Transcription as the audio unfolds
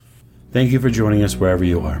Thank you for joining us wherever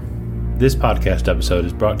you are. This podcast episode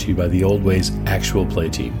is brought to you by the Old Ways Actual Play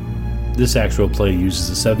team. This actual play uses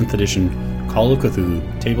the 7th edition Call of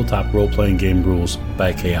Cthulhu tabletop role-playing game rules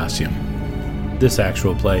by Chaosium. This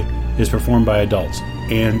actual play is performed by adults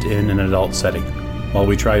and in an adult setting. While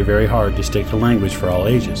we try very hard to stick to language for all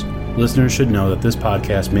ages, listeners should know that this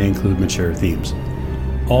podcast may include mature themes.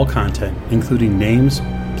 All content, including names,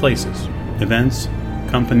 places, events,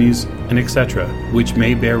 companies, and etc., which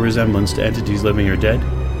may bear resemblance to entities living or dead,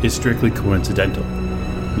 is strictly coincidental.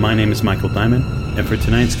 My name is Michael Diamond, and for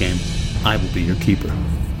tonight's game, I will be your keeper.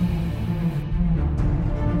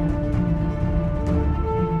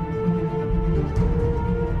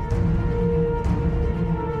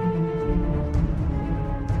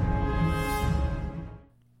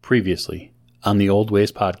 Previously, on the Old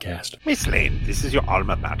Ways podcast. Miss Lane, this is your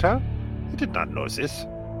alma mater? I did not know this.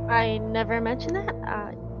 I never mentioned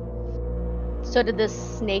that. So did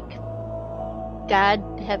this snake god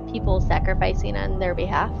have people sacrificing on their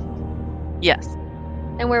behalf? Yes.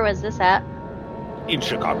 And where was this at? In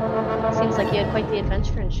Chicago. Seems like you had quite the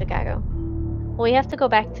adventure in Chicago. Well, we have to go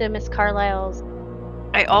back to Miss Carlyle's.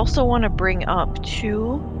 I also want to bring up,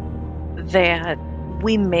 too, that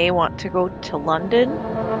we may want to go to London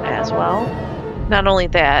as well. Not only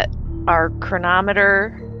that, our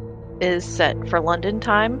chronometer is set for London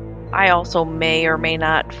time. I also may or may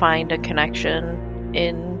not find a connection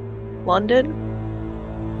in London.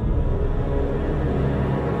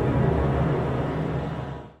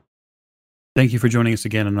 Thank you for joining us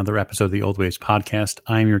again on another episode of the Old Ways podcast.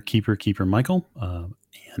 I'm your keeper Michael,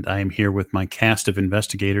 and I am here with my cast of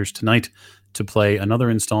investigators tonight to play another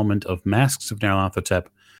installment of Masks of Nyarlathotep.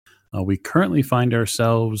 We currentently find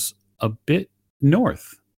ourselves a bit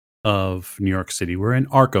north of New York City. We're in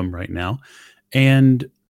Arkham right now, and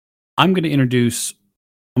I'm going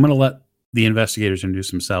to let the investigators introduce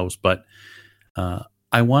themselves, but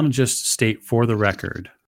I want to just state for the record,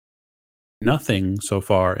 nothing so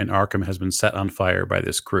far in Arkham has been set on fire by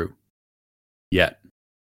this crew yet.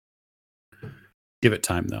 Give it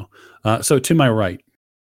time, though. So to my right.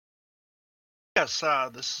 Yes,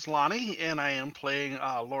 this is Lonnie, and I am playing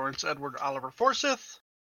Lawrence Edward Oliver Forsyth,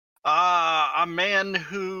 a man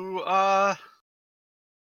who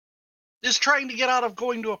is trying to get out of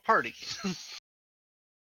going to a party.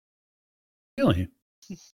 Really?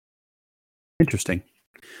 Interesting.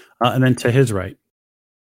 And then to his right.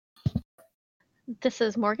 This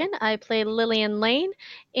is Morgan. I play Lillian Lane,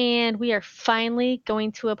 and we are finally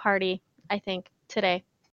going to a party, I think, today.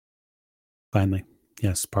 Finally.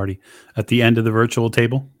 Yes, party. At the end of the virtual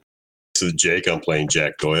table. This is Jake. I'm playing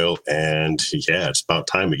Jack Doyle, and yeah, it's about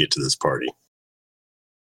time to get to this party.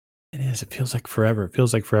 It is. It feels like forever.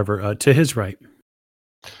 To his right.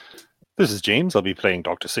 This is James. I'll be playing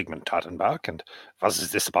Dr. Sigmund Tattenbach, and what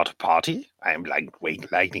is this about a party? I am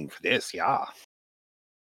waiting for this, yeah.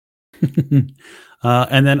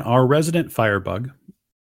 And then our resident firebug,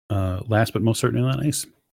 last but most certainly not least.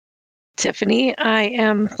 Tiffany, I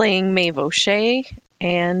am playing Maeve O'Shea,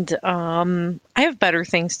 and I have better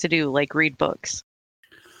things to do, like read books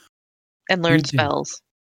and learn spells.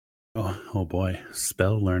 Oh boy,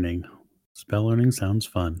 spell learning. Spell learning sounds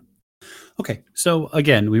fun. Okay, so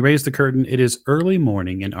again, we raise the curtain. It is early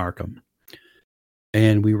morning in Arkham,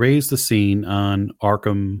 and we raise the scene on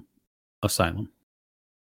Arkham Asylum,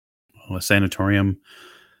 a sanatorium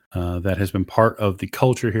that has been part of the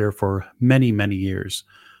culture here for many, many years.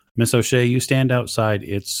 Miss O'Shea, you stand outside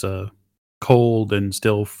its cold and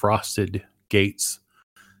still frosted gates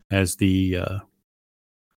as the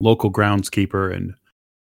local groundskeeper and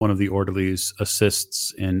one of the orderlies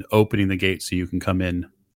assists in opening the gate so you can come in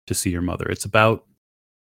to see your mother. It's about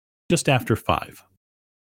just after 5.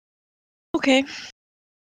 Okay.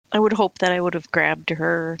 I would hope that I would have grabbed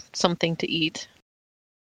her something to eat.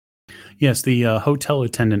 Yes, the hotel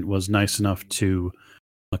attendant was nice enough to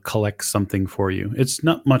collect something for you. It's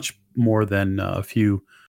not much more than a few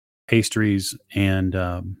pastries and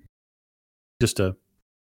just a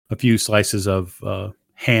few slices of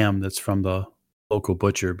ham that's from the local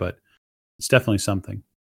butcher, but it's definitely something.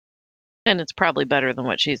 And it's probably better than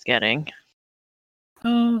what she's getting.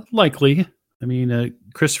 Likely. I mean,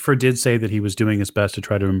 Christopher did say that he was doing his best to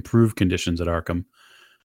try to improve conditions at Arkham,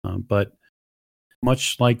 but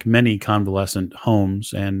much like many convalescent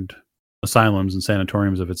homes and asylums and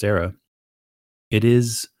sanatoriums of its era, it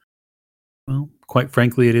is, well, quite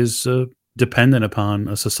frankly, it is dependent upon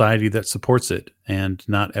a society that supports it, and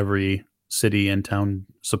not every city and town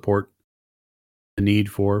support the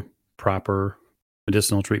need for proper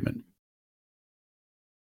medicinal treatment.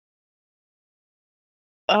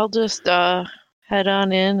 I'll just head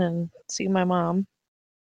on in and see my mom.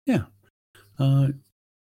 Yeah.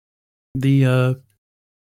 The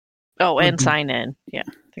Oh, would and be- sign in. Yeah,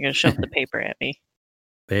 they're gonna shove the paper at me.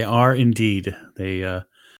 They are indeed. They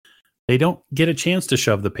don't get a chance to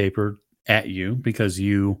shove the paper at you because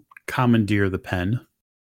you commandeer the pen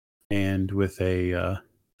and with a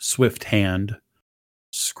swift hand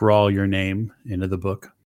scrawl your name into the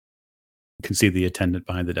book. You can see the attendant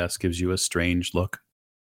behind the desk gives you a strange look.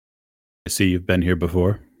 I see you've been here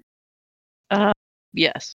before.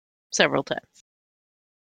 Yes, several times.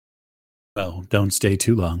 Well, don't stay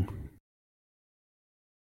too long.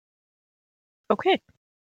 Okay.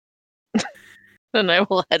 Then I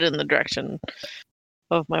will head in the direction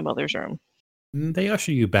of my mother's room. They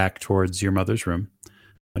usher you back towards your mother's room.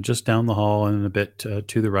 Just down the hall and a bit to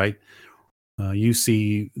the right, you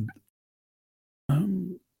see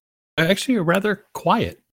actually a rather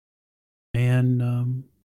quiet and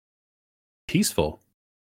peaceful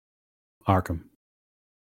Arkham.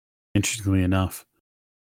 Interestingly enough,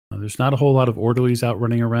 there's not a whole lot of orderlies out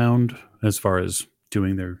running around as far as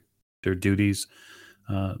doing their duties.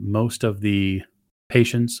 Most of the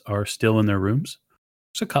patients are still in their rooms.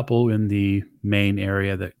 There's a couple in the main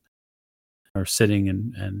area that are sitting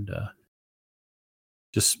and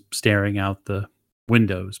just staring out the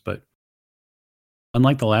windows. But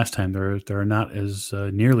unlike the last time, there are not as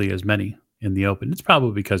nearly as many in the open. It's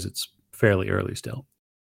probably because it's fairly early still.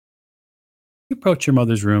 You approach your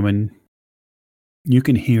mother's room and you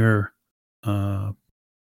can hear her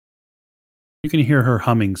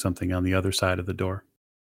humming something on the other side of the door.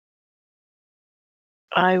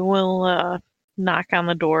 I will knock on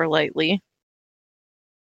the door lightly.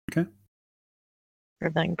 Okay. Or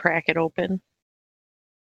then crack it open.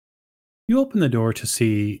 You open the door to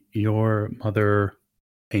see your mother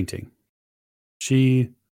painting.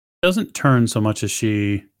 She doesn't turn so much as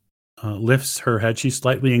she lifts her head. She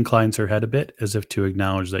slightly inclines her head a bit as if to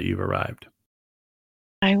acknowledge that you've arrived.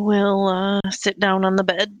 I will sit down on the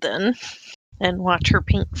bed then and watch her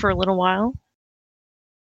paint for a little while.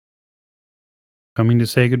 Coming to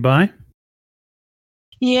say goodbye?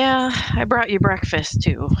 Yeah, I brought you breakfast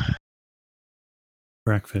too.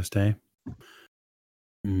 Breakfast, eh?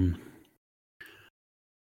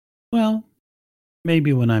 Well,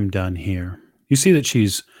 maybe when I'm done here. You see that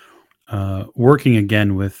she's working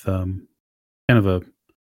again with kind of a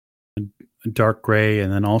dark gray,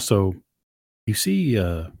 and then also you see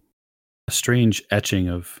a strange etching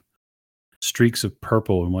of streaks of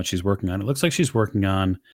purple in what she's working on. It looks like she's working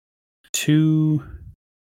on two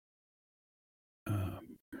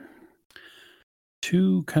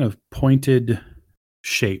kind of pointed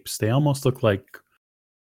shapes. They almost look like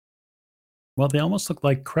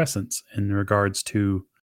crescents in regards to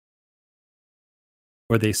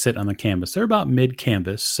where they sit on the canvas. They're about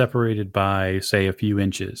mid-canvas, separated by, say, a few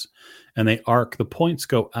inches. And they arc, the points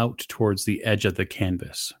go out towards the edge of the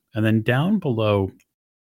canvas. And then down below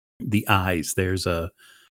the eyes, there's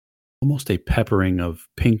almost a peppering of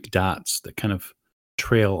pink dots that kind of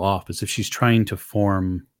trail off as if she's trying to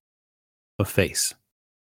form a face.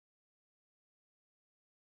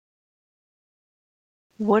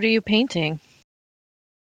 What are you painting?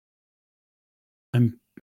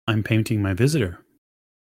 I'm painting my visitor.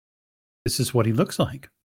 This is what he looks like.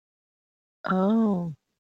 Oh.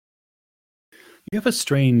 You have a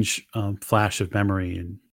strange flash of memory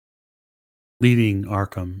in leaving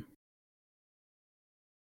Arkham,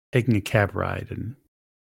 taking a cab ride and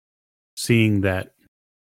seeing that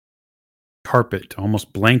carpet,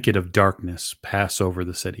 almost blanket of darkness, pass over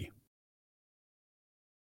the city.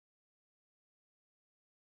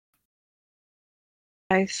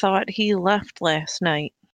 I thought he left last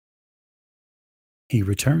night. He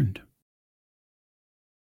returned.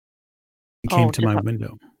 He came Oh, to my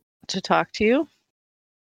window. To talk to you?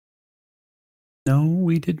 No,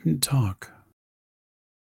 we didn't talk.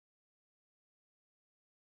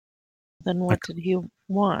 Then what did he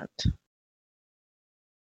want?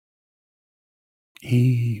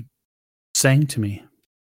 He sang to me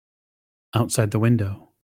outside the window.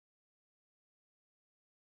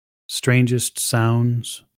 Strangest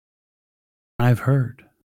sounds I've heard.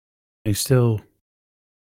 I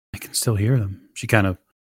can still hear them. She kind of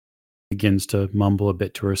begins to mumble a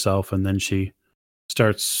bit to herself, and then she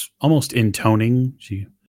starts almost intoning. She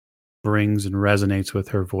brings and resonates with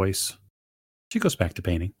her voice. She goes back to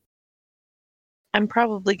painting. I'm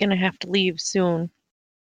probably going to have to leave soon.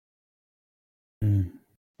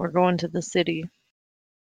 We're going to the city.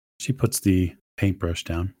 She puts the paintbrush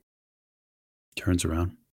down, turns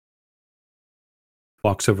around,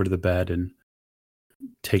 walks over to the bed and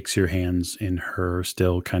takes your hands in her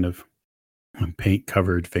still kind of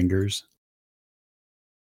paint-covered fingers.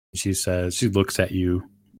 She says, she looks at you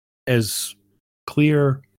as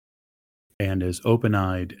clear and as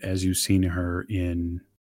open-eyed as you've seen her in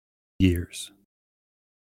years.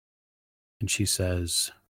 And she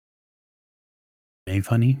says, Maeve,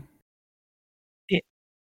 honey, Yeah.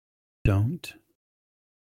 don't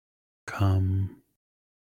come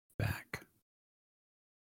back.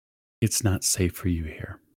 It's not safe for you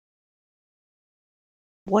here.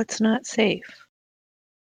 What's not safe?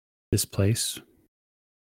 This place,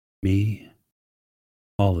 me,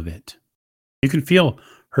 all of it. You can feel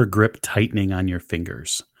her grip tightening on your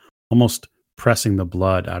fingers, almost pressing the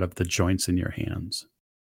blood out of the joints in your hands.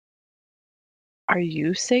 Are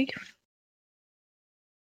you safe?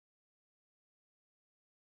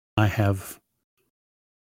 I have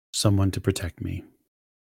someone to protect me.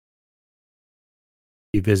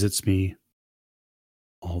 He visits me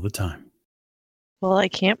all the time. Well, I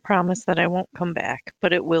can't promise that I won't come back,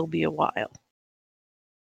 but it will be a while.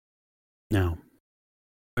 Now,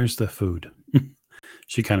 where's the food?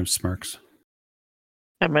 She kind of smirks.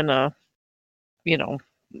 I'm gonna,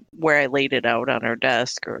 where I laid it out on her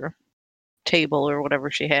desk or table or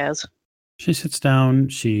whatever she has. She sits down.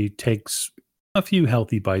 She takes a few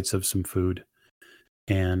healthy bites of some food.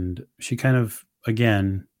 And she kind of,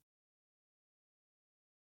 again,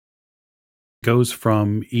 goes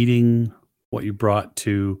from eating what you brought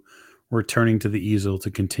to returning to the easel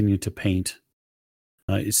to continue to paint.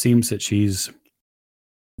 It seems that she's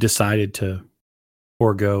decided to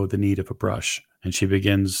forego the need of a brush, and she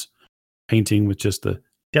begins painting with just the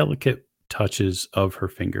delicate touches of her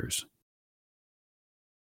fingers,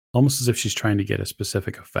 almost as if she's trying to get a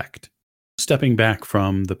specific effect. Stepping back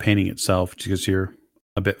from the painting itself, because you're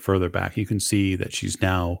a bit further back, you can see that she's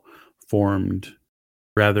now formed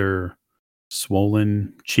rather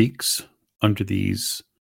swollen cheeks under these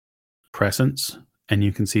crescents, and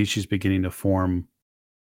you can see she's beginning to form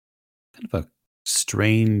kind of a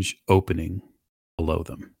strange opening below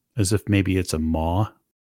them, as if maybe it's a maw.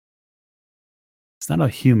 It's not a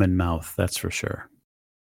human mouth, that's for sure.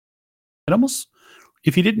 It almost,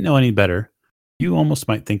 if you didn't know any better, you almost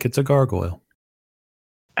might think it's a gargoyle.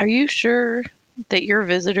 Are you sure that your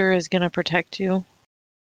visitor is going to protect you?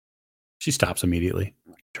 She stops immediately,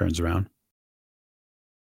 turns around.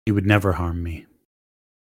 He would never harm me.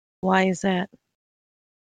 Why is that?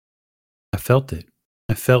 I felt it.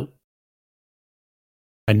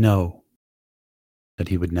 I know that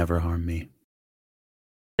he would never harm me.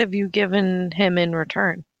 What have you given him in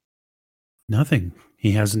return? Nothing.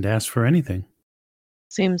 He hasn't asked for anything.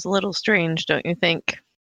 Seems a little strange, don't you think?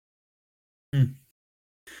 Hmm.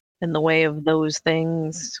 In the way of those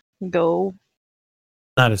things go.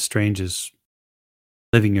 Not as strange as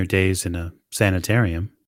living your days in a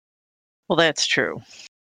sanitarium. Well, that's true.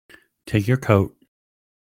 Take your coat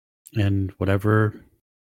and whatever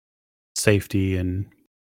safety and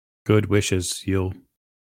good wishes you'll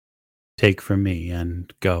take from me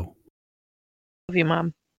and go. Love you,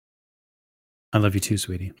 Mom. I love you too,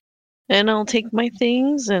 sweetie. And I'll take my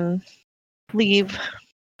things and leave.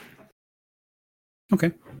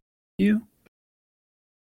 Okay. You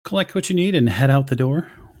collect what you need and head out the door,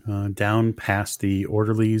 down past the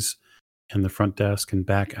orderlies and the front desk and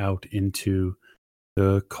back out into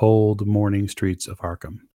the cold morning streets of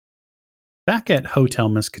Arkham. Back at Hotel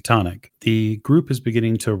Miskatonic, the group is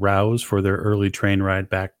beginning to rouse for their early train ride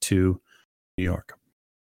back to New York.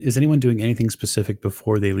 Is anyone doing anything specific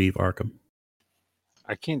before they leave Arkham?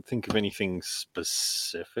 I can't think of anything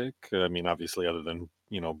specific. I mean, obviously, other than,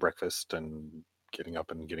 breakfast and getting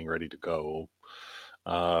up and getting ready to go.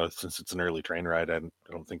 Since it's an early train ride, I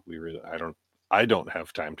don't think I don't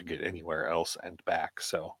have time to get anywhere else and back.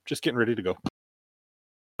 So just getting ready to go.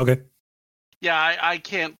 Okay. Yeah, I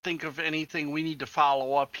can't think of anything we need to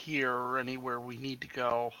follow up here or anywhere we need to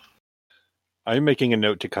go. I'm making a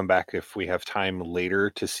note to come back if we have time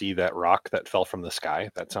later to see that rock that fell from the sky.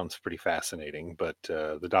 That sounds pretty fascinating, but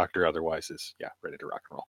the doctor otherwise is, ready to rock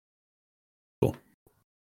and roll. Cool.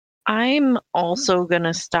 I'm also going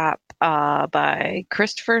to stop by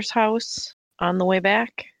Christopher's house on the way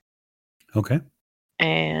back. Okay.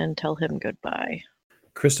 And tell him goodbye.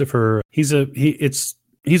 Christopher, he's up. It's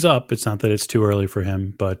not that it's too early for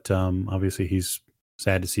him, but obviously he's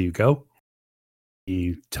sad to see you go.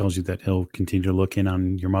 He tells you that he'll continue to look in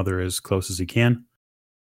on your mother as close as he can.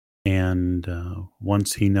 And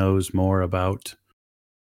once he knows more about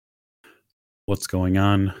what's going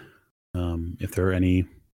on, if there are anything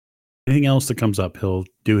else that comes up, he'll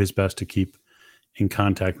do his best to keep in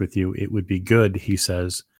contact with you. It would be good, he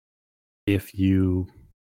says, if you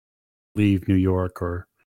leave New York or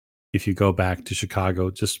if you go back to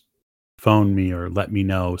Chicago, just phone me or let me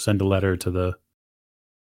know. Send a letter to the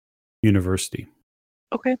university.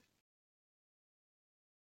 Okay.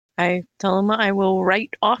 I tell him I will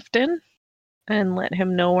write often and let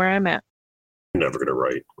him know where I'm at. I'm never gonna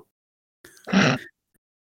write.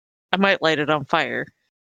 I might light it on fire.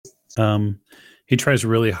 He tries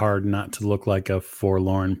really hard not to look like a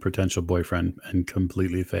forlorn potential boyfriend and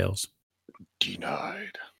completely fails.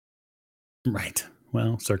 Denied. Right.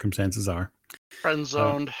 Well, circumstances are. Friend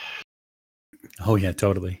zoned. Oh, yeah,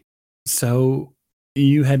 totally. So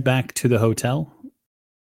you head back to the hotel,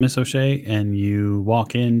 Miss O'Shea, and you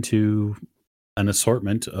walk into an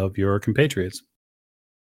assortment of your compatriots.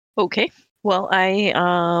 Okay. Well,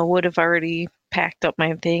 I would have already packed up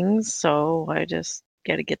my things, so I just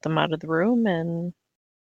got to get them out of the room and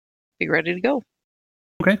be ready to go.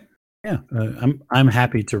 Okay. Yeah. I'm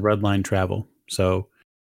happy to redline travel. So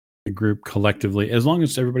the group collectively, as long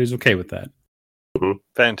as everybody's okay with that.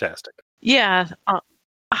 Fantastic. Yeah.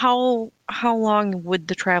 How long would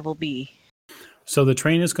the travel be? So the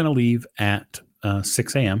train is going to leave at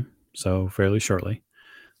 6 a.m. So fairly shortly.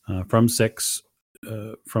 From 6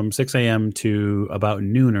 a.m. to about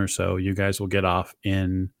noon or so, you guys will get off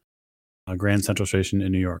in Grand Central Station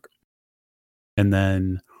in New York. And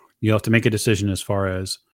then you'll have to make a decision as far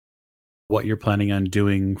as what you're planning on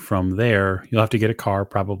doing from there. You'll have to get a car,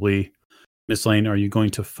 probably. Miss Lane, are you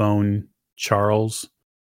going to phone Charles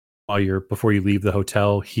before you leave the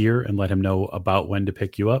hotel here and let him know about when to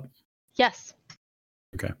pick you up? Yes.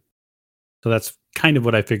 Okay. So that's kind of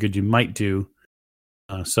what I figured you might do.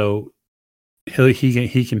 So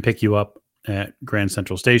he can pick you up at Grand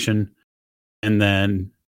Central Station and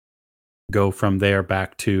then go from there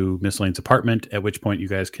back to Miss Lane's apartment, at which point you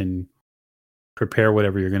guys can prepare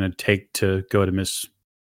whatever you're going to take to go to Miss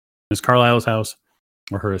Carlyle's house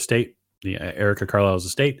or her estate, the Erica Carlyle's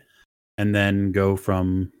estate, and then go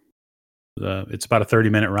from it's about a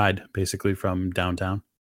 30-minute ride basically from downtown.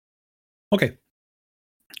 Okay.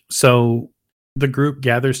 So the group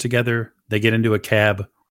gathers together, they get into a cab,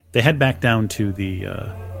 they head back down to the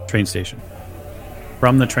train station.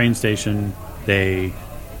 From the train station, they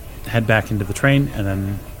head back into the train, and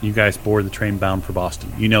then you guys board the train bound for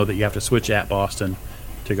Boston. You know that you have to switch at Boston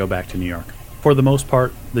to go back to New York. For the most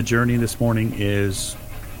part, the journey this morning is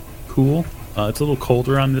cool. It's a little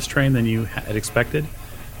colder on this train than you had expected.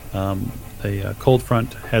 A cold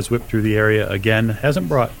front has whipped through the area again. Hasn't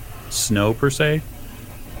brought snow per se,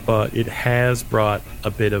 but it has brought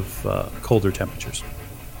a bit of colder temperatures.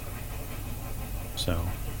 So,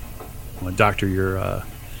 Doctor, you're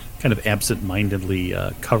kind of absent-mindedly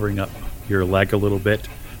covering up your leg a little bit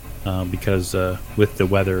because with the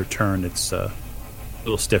weather turn, it's a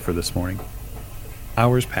little stiffer this morning.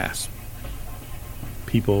 Hours pass.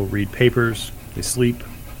 People read papers, they sleep,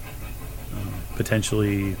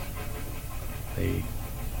 potentially they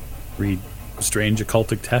read strange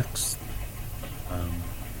occultic texts.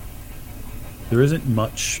 There isn't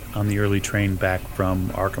much on the early train back from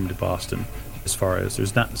Arkham to Boston as far as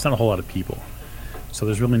it's not a whole lot of people. So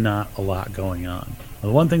there's really not a lot going on.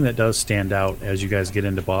 The one thing that does stand out as you guys get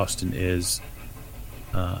into Boston is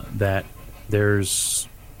that there's,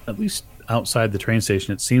 at least outside the train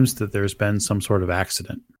station, it seems that there's been some sort of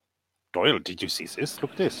accident. Doyle, did you see this?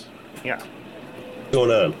 Look at this. Yeah. What's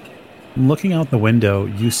going on? Looking out the window,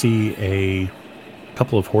 you see a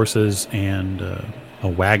couple of horses and a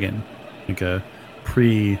wagon, like a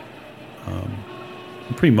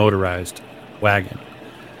pre-motorized wagon.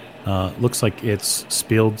 Looks like it's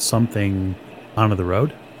spilled something onto the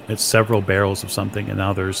road. It's several barrels of something, and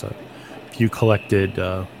now there's a few collected,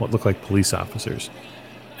 what look like police officers.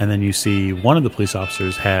 And then you see one of the police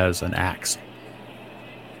officers has an axe,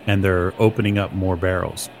 and they're opening up more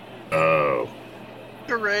barrels. Oh,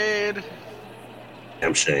 Parade.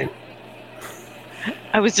 damn shame.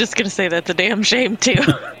 I was just going to say that's a damn shame, too.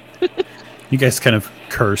 You guys kind of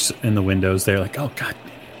curse in the windows. They're like, oh, God.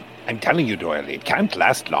 I'm telling you, Doyle, it can't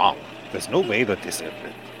last long. There's no way that this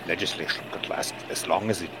legislation could last as long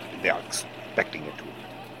as they are expecting it to.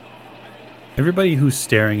 Everybody who's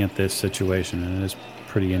staring at this situation, and it is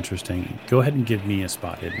pretty interesting, go ahead and give me a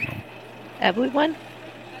spot hidden roll. Everyone?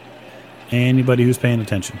 Anybody who's paying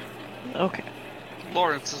attention. Okay.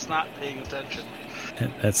 Lawrence is not paying attention.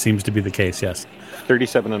 That seems to be the case, yes.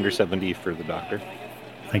 37 under 70 for the doctor.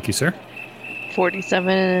 Thank you, sir.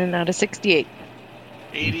 47 out of 68.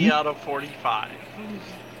 80 out of 45.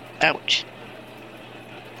 Ouch.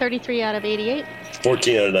 33 out of 88.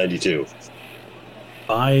 14 out of 92.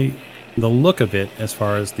 By the look of it, as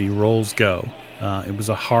far as the rolls go, it was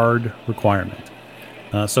a hard requirement.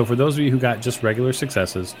 So for those of you who got just regular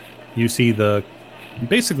successes, you see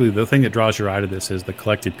basically the thing that draws your eye to this is the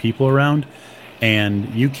collected people around, and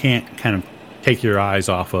you can't kind of take your eyes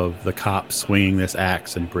off of the cops swinging this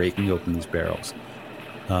axe and breaking open these barrels.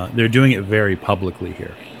 They're doing it very publicly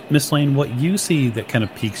here. Miss Lane, what you see that kind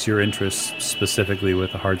of piques your interest specifically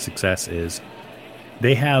with a hard success is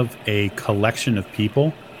they have a collection of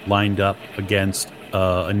people lined up against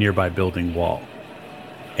a nearby building wall.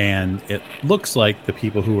 And it looks like the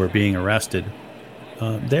people who are being arrested,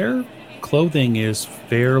 their clothing is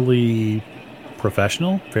fairly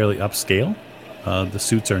professional, fairly upscale. The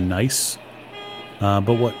suits are nice.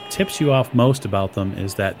 But what tips you off most about them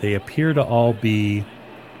is that they appear to all be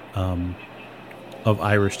of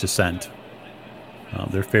Irish descent.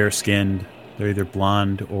 They're fair-skinned. They're either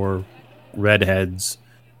blonde or redheads.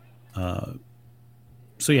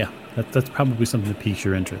 So yeah, that's probably something that piques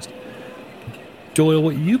your interest. Doyle,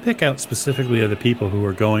 what you pick out specifically of the people who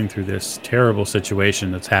are going through this terrible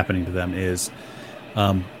situation that's happening to them is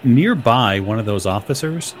nearby one of those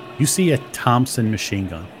officers, you see a Thompson machine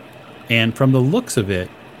gun. And from the looks of it,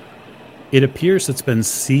 it appears it's been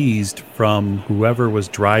seized from whoever was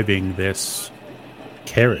driving this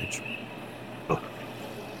carriage.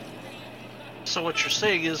 So what you're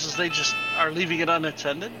saying is they just are leaving it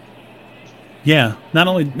unattended? Yeah,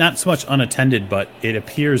 not so much unattended, but it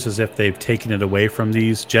appears as if they've taken it away from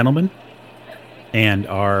these gentlemen and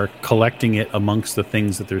are collecting it amongst the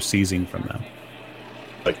things that they're seizing from them.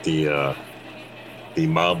 Like the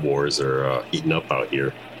mob wars are heating up out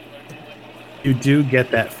here. You do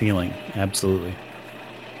get that feeling, absolutely.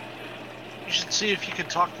 You should see if you can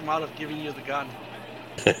talk them out of giving you the gun.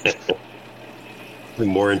 I'm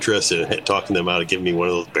more interested in talking them out of giving me one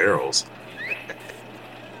of those barrels.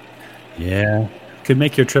 Yeah, could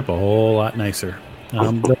make your trip a whole lot nicer.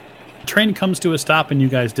 The train comes to a stop and you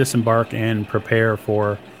guys disembark and prepare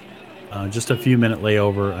for just a few minute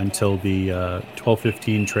layover until the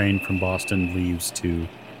 12:15 train from Boston leaves to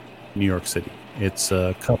New York City. It's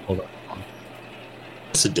a couple of...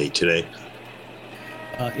 What's the date today?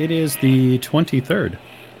 It is the 23rd.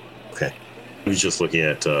 Okay. I was just looking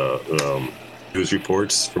at news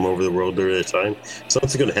reports from over the world during that time.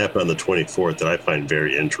 Something's going to happen on the 24th that I find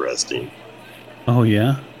very interesting. Oh,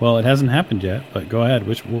 yeah? Well, it hasn't happened yet, but go ahead.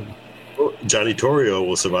 Johnny Torrio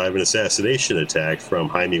will survive an assassination attack from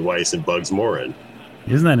Jaime Weiss and Bugs Morin.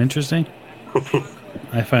 Isn't that interesting?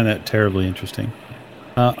 I find that terribly interesting.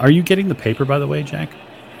 Are you getting the paper, by the way, Jack?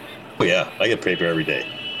 Oh, yeah. I get paper every day.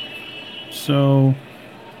 So,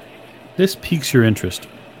 this piques your interest.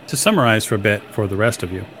 To summarize for a bit for the rest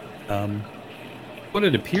of you, what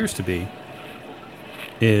it appears to be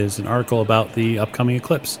is an article about the upcoming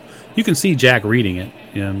eclipse. You can see Jack reading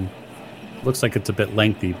it. Looks like it's a bit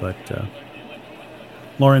lengthy, but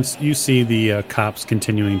Lawrence, you see the cops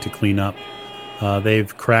continuing to clean up.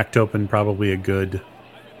 They've cracked open probably a good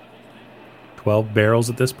 12 barrels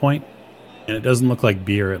at this point, and it doesn't look like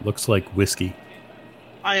beer. It looks like whiskey.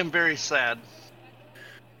 I am very sad.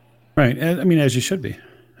 Right. I mean, as you should be,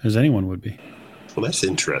 as anyone would be. Well, that's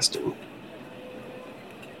interesting.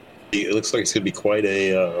 It looks like it's going to be quite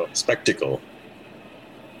a spectacle.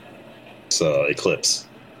 It's eclipse.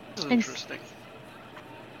 This is interesting.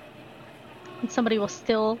 And somebody will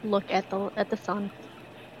still look at the sun.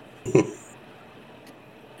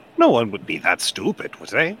 No one would be that stupid, would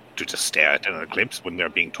they? To just stare at an eclipse when they're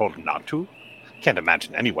being told not to? Can't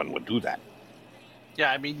imagine anyone would do that.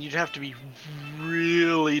 Yeah, I mean, you'd have to be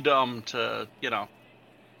really dumb to, Yeah,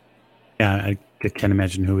 I can't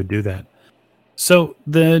imagine who would do that. So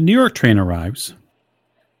the New York train arrives,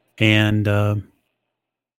 and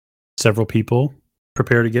several people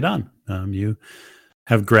prepare to get on. You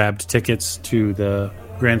have grabbed tickets to the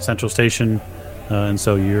Grand Central Station, and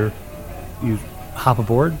so you hop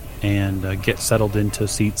aboard and get settled into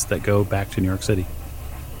seats that go back to New York City.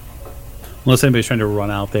 Unless anybody's trying to run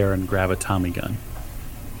out there and grab a Tommy gun.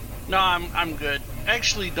 No, I'm good.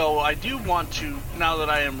 Actually, though, I do want to, now that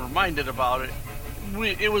I am reminded about it,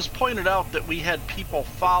 it was pointed out that we had people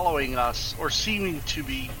following us, or seeming to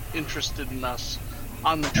be interested in us,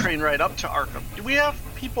 on the train ride up to Arkham. Do we have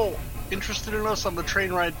people interested in us on the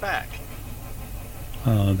train ride back?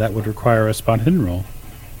 That would require a spot hidden roll.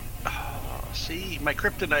 See, my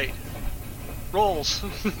kryptonite rolls.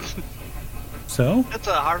 So? That's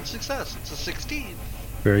a hard success. It's a 16.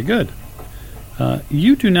 Very good.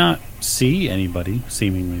 You do not see anybody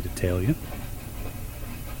seemingly to tail you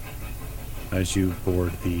as you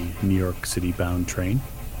board the New York City bound train.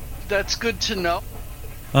 That's good to know.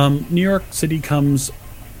 New York City comes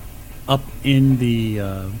up in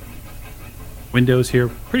the windows here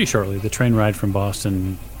pretty shortly. The train ride from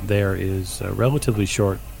Boston there is relatively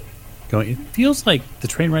short. It feels like the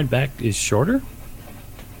train ride back is shorter.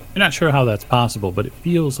 You're not sure how that's possible, but it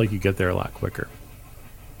feels like you get there a lot quicker.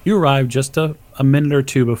 You arrive just a minute or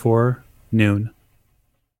two before noon,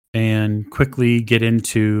 and quickly get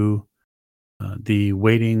into the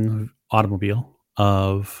waiting automobile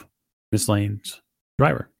of Miss Lane's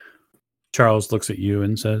driver. Charles looks at you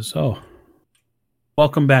and says, "Oh,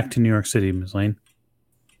 welcome back to New York City, Miss Lane.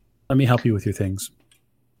 Let me help you with your things."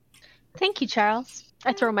 Thank you, Charles.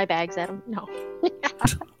 I throw my bags at him. No.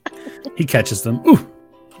 He catches them. Ooh.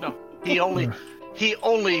 No, he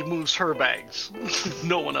only moves her bags,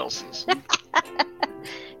 no one else's.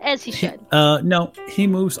 As he should. No, he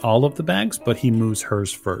moves all of the bags, but he moves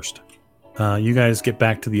hers first. You guys get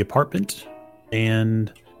back to the apartment,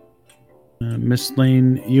 and Miss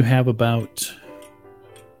Lane, you have about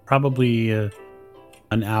probably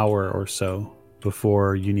an hour or so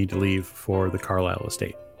before you need to leave for the Carlyle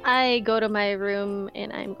estate. I go to my room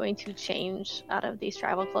and I'm going to change out of these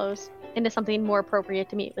travel clothes into something more appropriate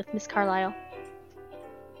to meet with Miss Carlyle.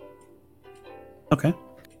 Okay.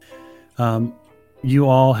 You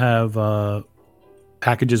all have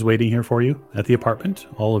packages waiting here for you at the apartment.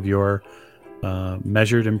 All of your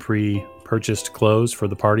measured and pre-purchased clothes for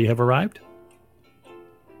the party have arrived.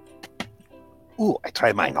 Ooh, I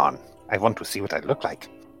try mine on. I want to see what I look like.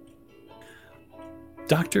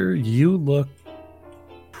 Doctor, you look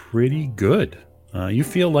pretty good. You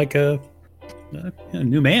feel like a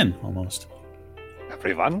new man, almost.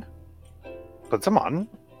 Everyone, put them on.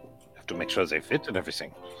 Have to make sure they fit and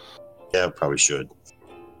everything. Yeah, probably should.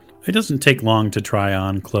 It doesn't take long to try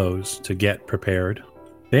on clothes to get prepared.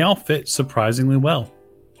 They all fit surprisingly well.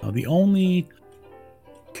 The only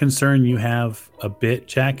concern you have a bit,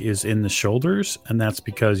 Jack, is in the shoulders, and that's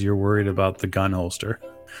because you're worried about the gun holster.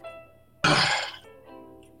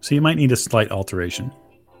 So you might need a slight alteration.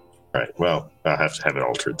 All right. Well, I'll have to have it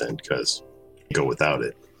altered then, because go without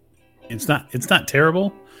it. It's not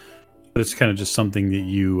terrible, but it's kind of just something that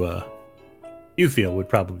you feel would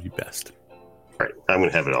probably be best. All right. I'm going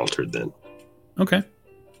to have it altered then. Okay.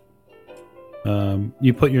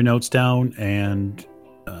 You put your notes down, and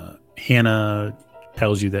Hannah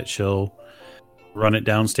tells you that she'll run it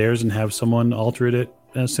downstairs and have someone alter it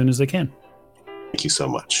as soon as they can. Thank you so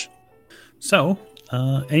much. So,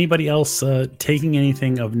 anybody else taking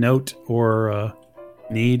anything of note or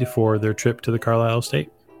need for their trip to the Carlisle estate?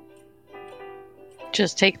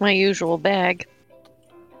 Just take my usual bag.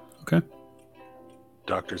 Okay.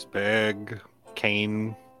 Doctor's bag,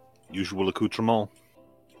 cane, usual accoutrement.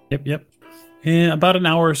 Yep. And about an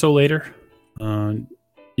hour or so later,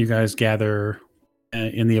 you guys gather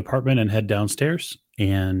in the apartment and head downstairs,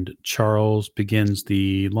 and Charles begins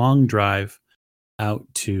the long drive out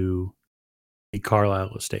to the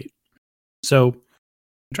Carlisle estate. So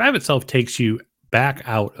the drive itself takes you back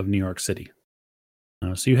out of New York City.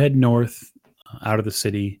 So you head north out of the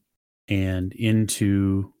city and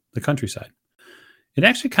into the countryside. It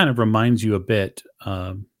actually kind of reminds you a bit,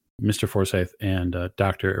 Mr. Forsyth and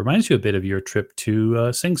Doctor, it reminds you a bit of your trip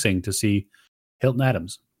to Sing Sing to see Hilton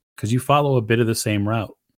Adams, because you follow a bit of the same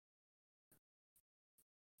route.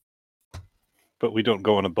 But we don't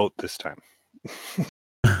go on a boat this time.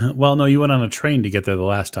 Well, no, you went on a train to get there the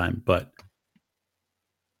last time, but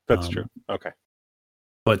That's true. Okay.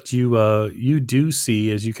 But you do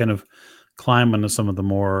see, as you kind of climb onto some of the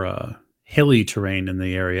more hilly terrain in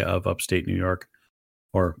the area of upstate New York,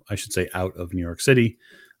 or I should say out of New York City,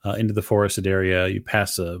 into the forested area, you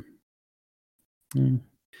pass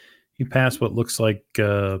what looks like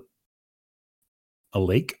a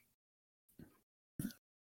lake.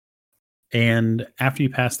 And after you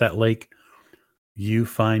pass that lake, you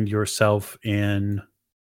find yourself in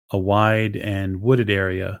a wide and wooded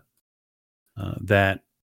area that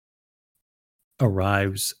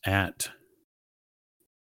arrives at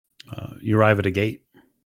you arrive at a gate.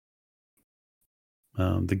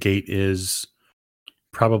 The gate is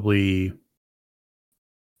probably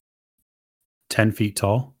 10 feet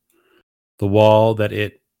tall. The wall that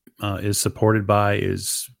it is supported by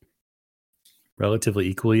is relatively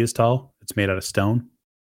equally as tall. It's made out of stone.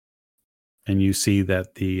 And you see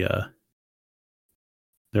that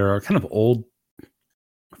there are kind of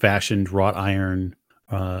old-fashioned wrought iron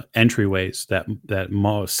entryways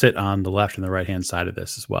that sit on the left and the right-hand side of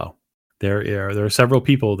this as well. There are several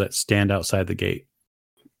people that stand outside the gate.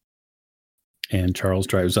 And Charles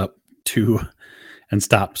drives up to and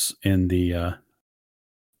stops in the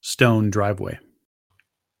stone driveway.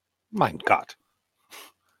 Mein Gott.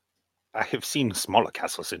 I have seen smaller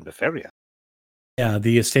castles in Bavaria. Yeah,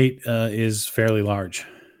 the estate is fairly large.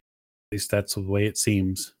 At least that's the way it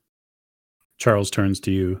seems. Charles turns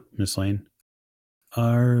to you, Miss Lane.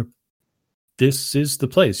 This is the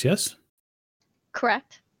place, yes?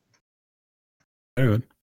 Correct. Very good.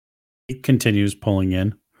 He continues pulling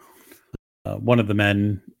in. One of the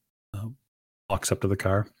men walks up to the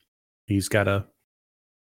car. He's got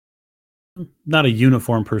not a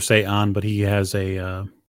uniform per se on, but he has a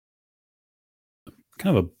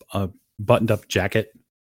kind of a buttoned up jacket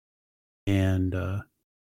and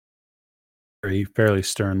fairly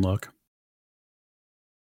stern look.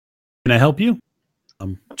 Can I help you?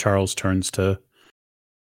 Charles turns to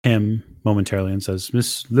him momentarily and says,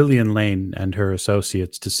 Miss Lillian Lane and her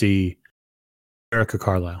associates to see Erica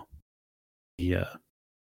Carlyle. The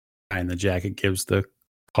guy in the jacket gives the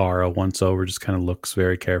car a once over, just kind of looks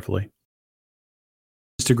very carefully.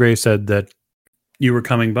 Mr. Gray said that you were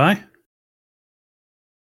coming by.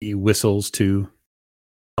 He whistles to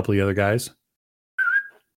a couple of the other guys,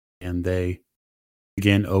 and they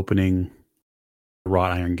begin opening the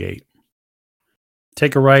wrought iron gate.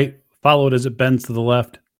 Take a right, follow it as it bends to the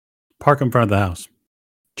left, park in front of the house.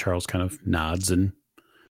 Charles kind of nods and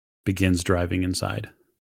begins driving inside.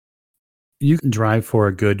 You can drive for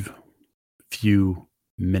a good few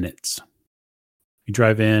minutes. You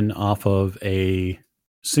drive in off of a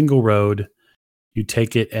single road. You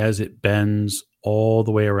take it as it bends all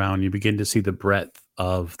the way around. You begin to see the breadth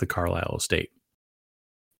of the Carlyle estate.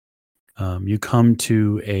 You come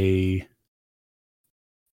to a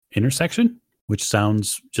intersection, which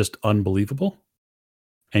sounds just unbelievable,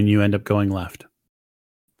 and you end up going left.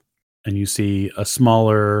 And you see a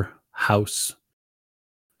smaller house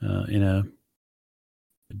in a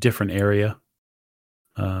different area.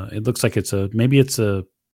 It looks like maybe it's a,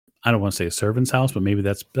 I don't want to say a servant's house, but maybe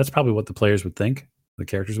that's probably what the players would think. The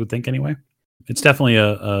characters would think anyway. It's definitely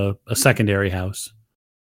a secondary house.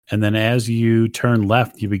 And then as you turn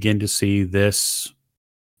left, you begin to see this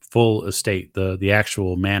full estate, the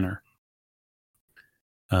actual manor.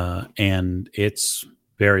 And it's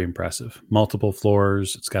very impressive. Multiple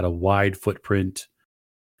floors. It's got a wide footprint,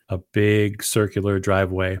 a big circular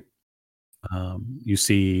driveway. You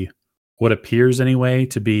see what appears anyway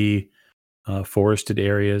to be forested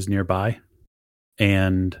areas nearby,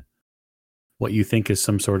 and what you think is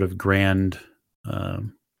some sort of grand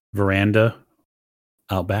veranda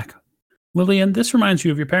out back. Lillian, this reminds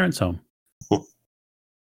you of your parents' home.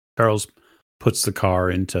 Charles puts the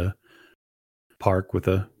car into park with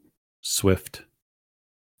a swift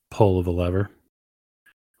pull of a lever.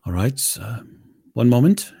 All right, one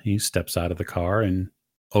moment. He steps out of the car and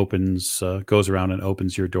goes around and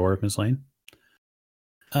opens your door, Miss Lane.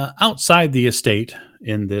 Outside the estate,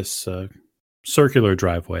 in this circular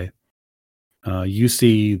driveway, you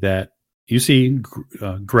see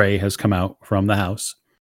Gray has come out from the house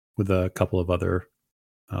with a couple of other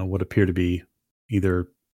what appear to be either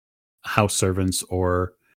house servants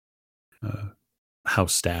or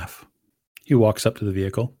house staff. He walks up to the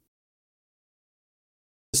vehicle.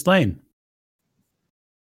 Miss Lane.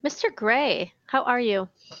 Mr. Gray, how are you?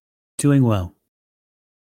 Doing well.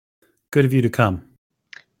 Good of you to come.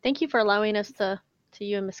 Thank you for allowing us to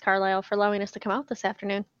you and Miss Carlyle for allowing us to come out this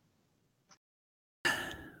afternoon.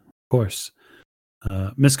 Of course.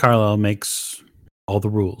 Miss Carlyle makes all the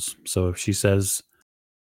rules. So if she says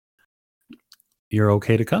you're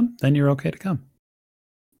okay to come, then you're okay to come.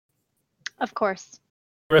 Of course.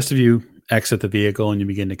 The rest of you exit the vehicle and you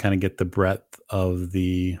begin to kind of get the breadth of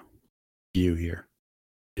the view here.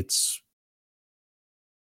 It's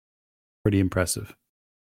pretty impressive.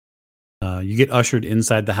 You get ushered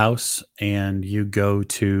inside the house and you go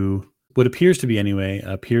to what appears to be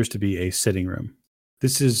a sitting room.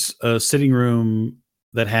 This is a sitting room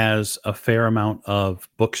that has a fair amount of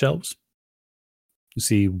bookshelves. You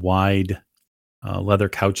see wide leather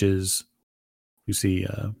couches. You see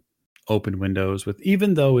open windows with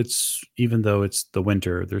even though it's the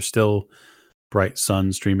winter, there's still bright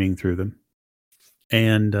sun streaming through them.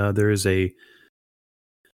 And there is a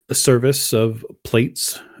service of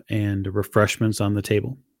plates and refreshments on the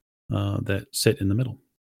table that sit in the middle.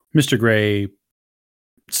 Mr. Gray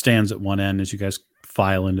stands at one end as you guys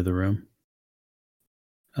file into the room.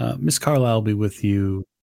 Miss Carlyle will be with you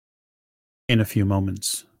in a few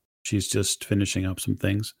moments. She's just finishing up some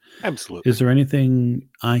things. Absolutely. Is there anything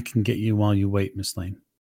I can get you while you wait, Miss Lane?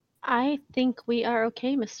 I think we are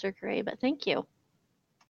okay, Mr. Gray, but thank you.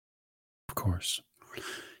 Of course.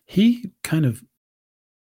 He kind of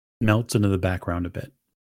melts into the background a bit.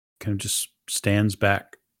 Kind of just stands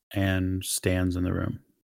back and stands in the room.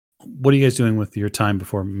 What are you guys doing with your time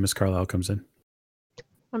before Miss Carlyle comes in?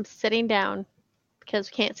 I'm sitting down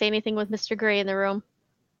because we can't say anything with Mr. Gray in the room.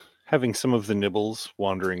 Having some of the nibbles,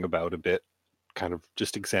 wandering about a bit, kind of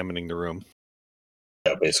just examining the room.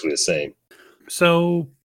 Yeah, basically the same. So,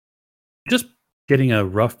 just getting a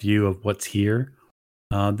rough view of what's here.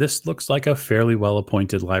 This looks like a fairly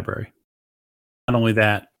well-appointed library. Not only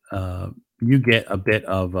that, you get a bit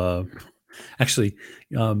of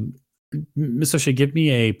Miss O'Shea, give me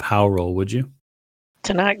a power roll, would you?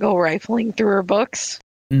 To not go rifling through her books?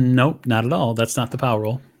 Nope, not at all. That's not the power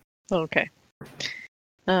roll. Okay.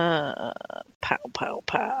 Pow, pow,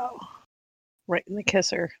 pow. Right in the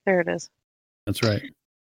kisser. There it is. That's right.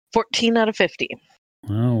 14 out of 50.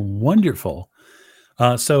 Oh, wonderful.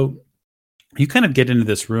 So you kind of get into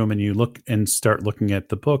this room and you look and start looking at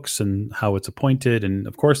the books and how it's appointed. And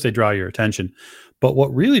of course, they draw your attention. But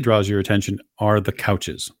what really draws your attention are the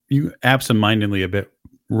couches. You absentmindedly a bit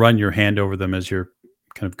run your hand over them as you're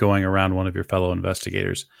kind of going around one of your fellow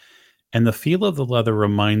investigators. And the feel of the leather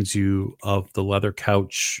reminds you of the leather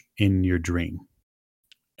couch in your dream.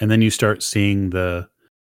 And then you start seeing the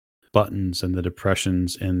buttons and the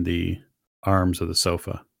depressions in the arms of the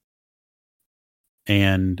sofa.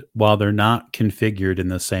 And while they're not configured in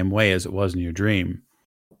the same way as it was in your dream,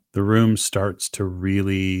 the room starts to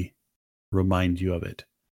really remind you of it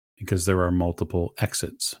because there are multiple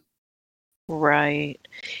exits. Right.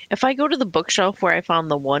 If I go to the bookshelf where I found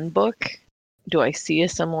the one book, do I see a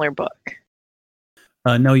similar book?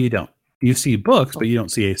 No, you don't. You see books, but you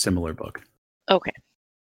don't see a similar book. Okay.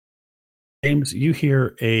 James, you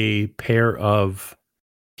hear a pair of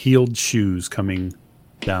heeled shoes coming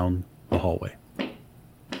down the hallway.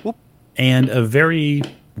 Whoop. And a very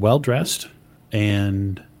well-dressed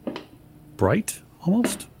and bright,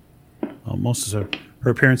 almost as her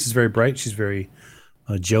appearance is very bright. She's very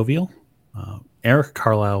jovial. Erica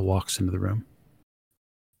Carlyle walks into the room.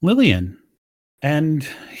 Lillian and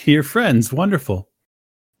your friends, wonderful.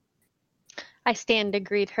 I stand to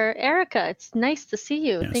greet her. Erica, it's nice to see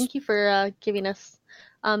you. Yes. Thank you for giving us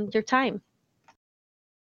your time.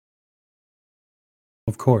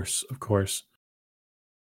 Of course.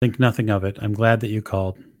 Think nothing of it. I'm glad that you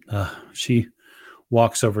called. She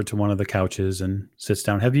walks over to one of the couches and sits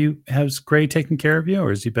down. Has Gray taken care of you, or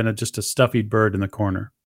has he been just a stuffy bird in the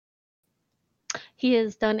corner? He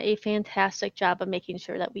has done a fantastic job of making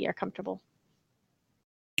sure that we are comfortable.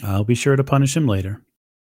 I'll be sure to punish him later.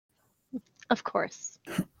 Of course.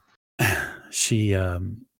 She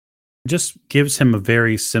just gives him a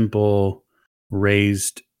very simple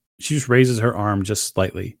raised. She just raises her arm just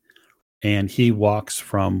slightly. And he walks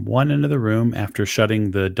from one end of the room after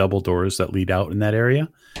shutting the double doors that lead out in that area.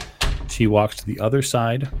 She walks to the other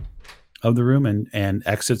side of the room and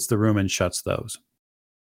exits the room and shuts those,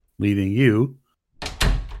 leaving you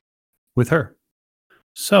with her.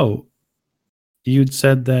 So you'd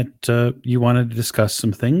said that you wanted to discuss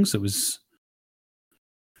some things. It was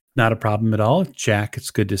not a problem at all. Jack,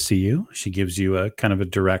 it's good to see you. She gives you a kind of a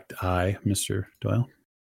direct eye, Mr. Doyle.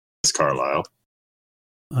 Miss Carlyle.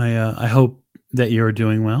 I hope that you're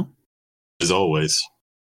doing well. As always.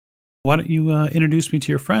 Why don't you introduce me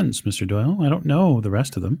to your friends, Mr. Doyle? I don't know the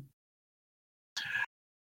rest of them.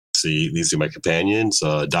 See, these are my companions,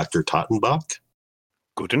 Dr. Tottenbach.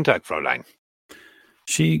 Guten Tag, Fräulein.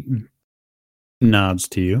 She nods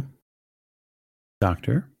to you.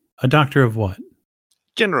 Doctor? A doctor of what?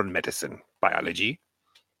 General medicine, biology,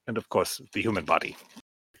 and of course, the human body.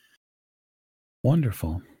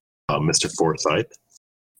 Wonderful. Mr. Forsyth.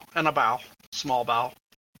 And a bow. Small bow.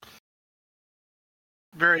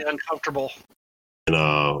 Very uncomfortable. And,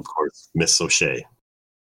 of course, Miss O'Shea.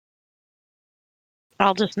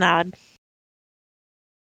 I'll just nod.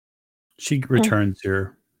 She returns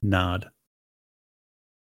your nod.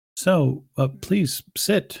 So, please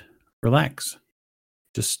sit, relax.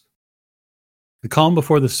 Just the calm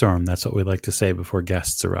before the storm. That's what we like to say before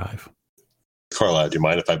guests arrive. Carlyle, do you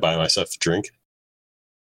mind if I buy myself a drink?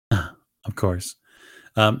 Of course.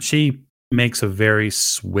 She makes a very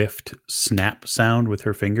swift snap sound with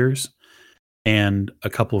her fingers, and a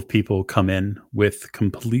couple of people come in with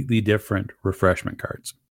completely different refreshment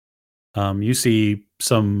cards. You see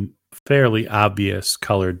some fairly obvious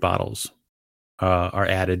colored bottles are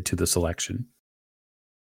added to the selection.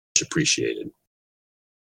 Much appreciated.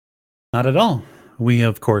 Not at all. We,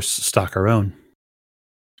 of course, stock our own.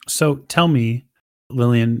 So tell me,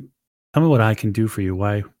 Lillian, tell me what I can do for you.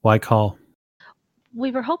 Why call?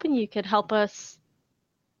 We were hoping you could help us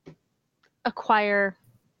acquire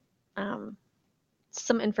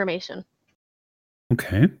some information.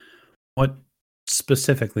 Okay. What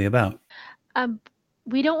specifically about?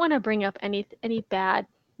 We don't want to bring up any bad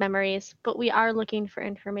memories, but we are looking for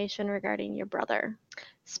information regarding your brother,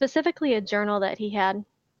 specifically a journal that he had.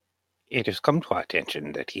 It has come to our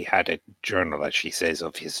attention that he had a journal, as she says,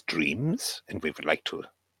 of his dreams, and we would like to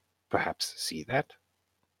perhaps see that,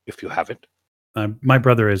 if you have it. My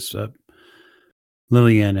brother is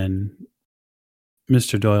Lillian, and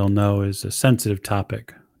Mr. Doyle know is a sensitive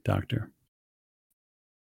topic, Doctor.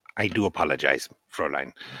 I do apologize,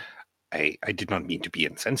 Fräulein. I did not mean to be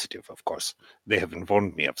insensitive, of course. They have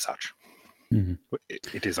informed me of such. Mhm.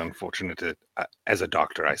 It is unfortunate that, as a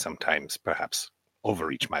doctor, I sometimes perhaps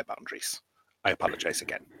overreach my boundaries. I apologize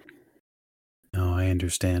again. No, I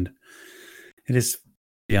understand. It is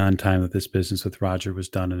beyond time that this business with Roger was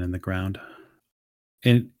done and in the ground.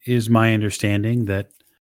 It is my understanding that,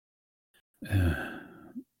 uh,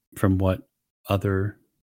 from what other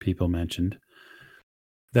people mentioned,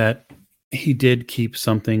 that he did keep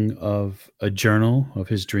something of a journal of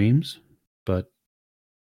his dreams, but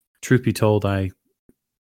truth be told, I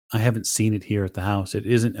haven't seen it here at the house. It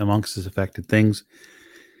isn't amongst his affected things.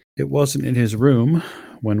 It wasn't in his room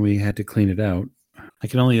when we had to clean it out. I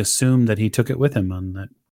can only assume that he took it with him on that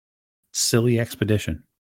silly expedition.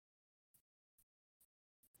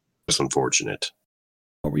 It's unfortunate.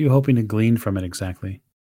 What were you hoping to glean from it exactly?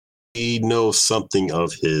 We know something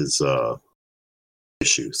of his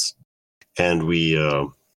issues, and we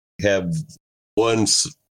have one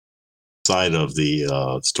side of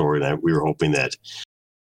the story that we were hoping that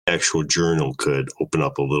actual journal could open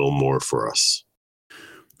up a little more for us.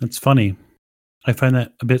 That's funny. I find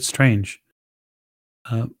that a bit strange.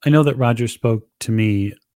 I know that Roger spoke to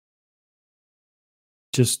me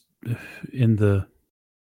just in the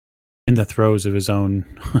throes of his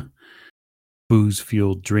own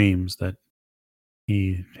booze-fueled dreams, that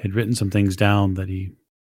he had written some things down that he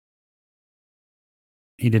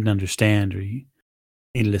didn't understand, or he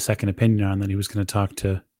needed a second opinion on, that he was going to talk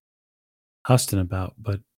to Huston about,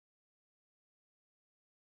 but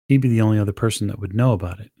he'd be the only other person that would know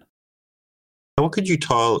about it. What could you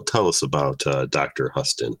tell us about Dr.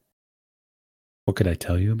 Huston? What could I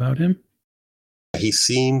tell you about him? He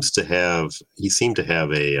seemed to have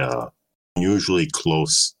a unusually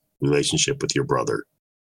close relationship with your brother.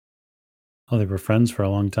 Oh, they were friends for a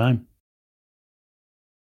long time.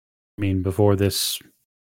 I mean, before this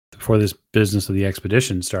business of the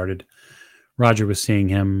expedition started, Roger was seeing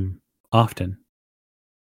him often.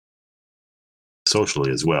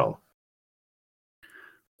 Socially as well.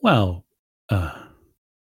 Well,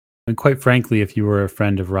 and quite frankly, if you were a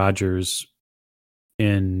friend of Roger's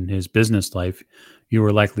in his business life, you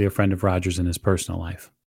were likely a friend of Roger's in his personal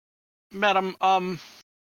life. Madam,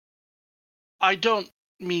 I don't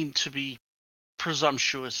mean to be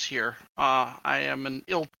presumptuous here. I am an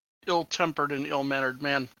ill-tempered and ill-mannered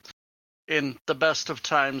man in the best of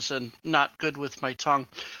times and not good with my tongue.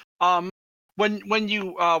 When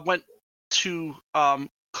you went to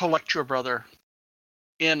collect your brother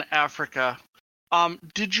in Africa,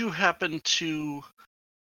 did you happen to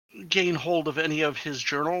gain hold of any of his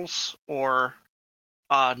journals or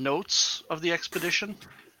notes of the expedition?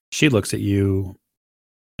 She looks at you,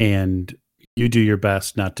 and you do your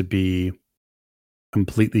best not to be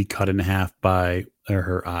completely cut in half by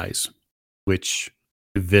her eyes, which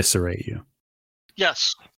eviscerate you.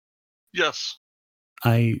 Yes.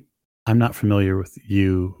 I'm not familiar with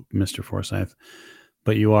you, Mr. Forsyth,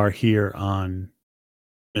 but you are here on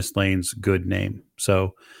Miss Lane's good name.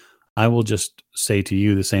 So I will just say to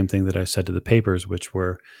you the same thing that I said to the papers, which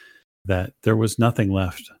were that there was nothing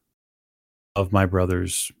left of my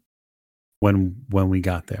brother's when we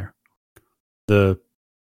got there. The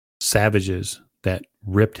savages that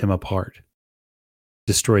ripped him apart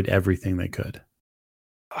destroyed everything they could.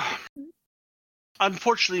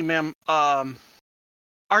 Unfortunately, ma'am,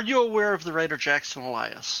 are you aware of the writer Jackson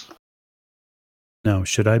Elias? No,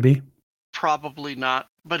 should I be? Probably not,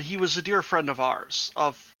 but he was a dear friend of ours,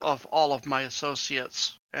 of all of my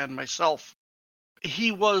associates and myself.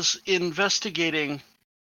 He was investigating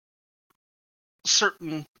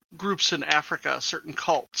certain groups in Africa, certain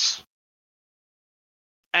cults,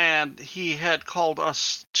 and he had called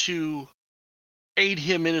us to aid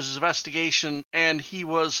him in his investigation, and he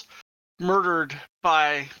was murdered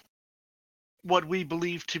by what we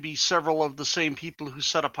believe to be several of the same people who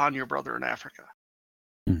set upon your brother in Africa.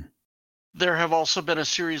 Hmm. There have also been a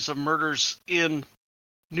series of murders in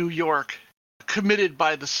New York committed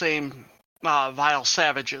by the same vile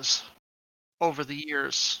savages over the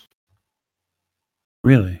years.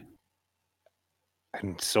 Really?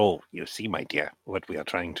 And so, you see, my dear, what we are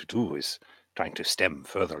trying to do is trying to stem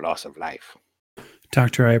further loss of life.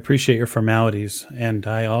 Doctor, I appreciate your formalities, and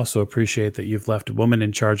I also appreciate that you've left a woman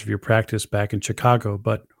in charge of your practice back in Chicago,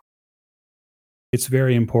 but it's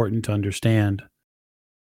very important to understand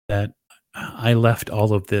that I left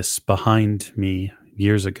all of this behind me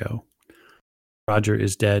years ago. Roger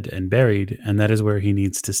is dead and buried, and that is where he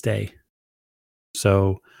needs to stay.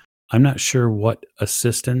 So I'm not sure what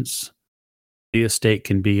assistance the estate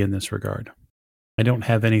can be in this regard. I don't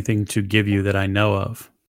have anything to give you that I know of.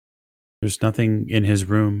 There's nothing in his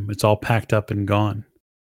room. It's all packed up and gone.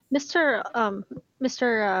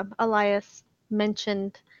 Mr. Elias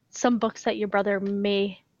mentioned some books that your brother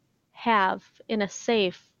may have in a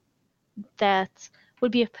safe that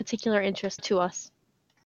would be of particular interest to us.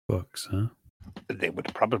 Books, huh? They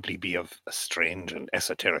would probably be of strange and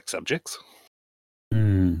esoteric subjects.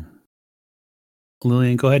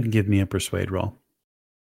 Lillian, go ahead and give me a persuade roll.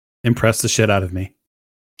 Impress the shit out of me.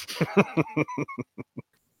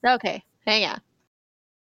 Okay, hang on.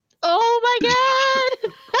 Oh my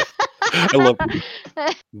god! I love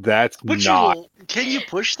that's Would not. Can you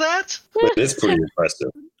push that? But it's pretty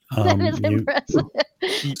impressive. That is impressive.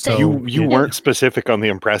 So You weren't specific on the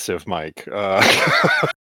impressive, Mike.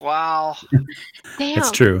 Wow. Damn.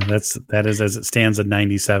 It's true. That is as it stands a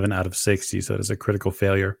 97 out of 60, so it is a critical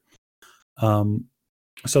failure.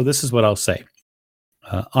 So this is what I'll say.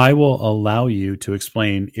 I will allow you to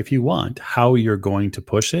explain, if you want, how you're going to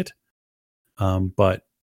push it, but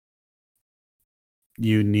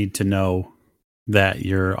you need to know that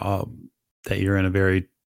you're in a very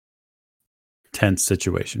tense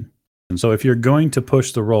situation. And so if you're going to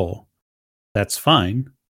push the roll, that's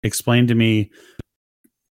fine. Explain to me,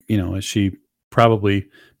 as she probably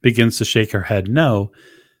begins to shake her head no,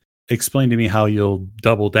 explain to me how you'll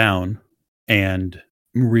double down and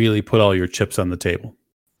really put all your chips on the table.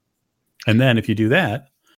 And then if you do that,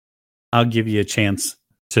 I'll give you a chance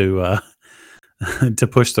to to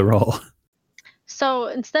push the roll. So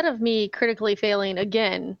instead of me critically failing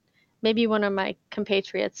again, maybe one of my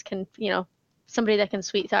compatriots can, somebody that can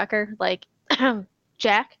sweet talk her, like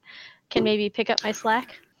Jack, can maybe pick up my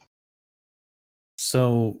slack.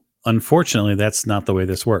 So unfortunately, that's not the way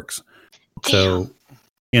this works. Damn. So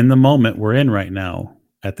in the moment we're in right now,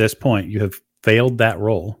 at this point, you have failed that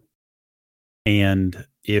roll. And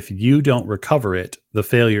if you don't recover it, the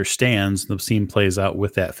failure stands. The scene plays out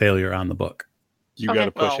with that failure on the book. You Okay. got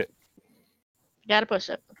to push it. Gotta push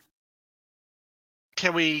it.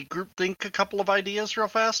 Can we group think a couple of ideas real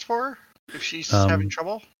fast for her if she's Um, having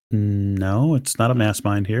trouble? No, it's not a mass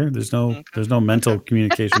mind here. There's no mental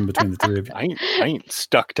communication between the three of you. I ain't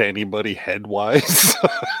stuck to anybody headwise.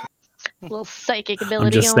 A little psychic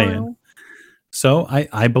ability just going saying. on. So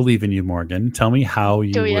I believe in you, Morgan. Tell me how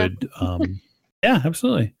you Do ya? would. Yeah,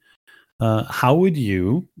 absolutely. How would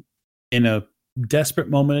you, in a desperate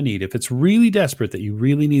moment of need, if it's really desperate that you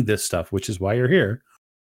really need this stuff, which is why you're here,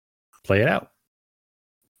 play it out.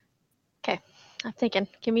 I'm thinking.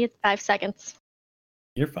 Give me 5 seconds.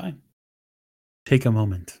 You're fine. Take a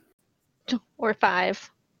moment. Or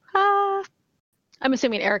 5. I'm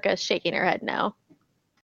assuming Erica is shaking her head no.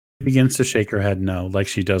 Begins to shake her head no, like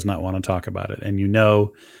she does not want to talk about it. And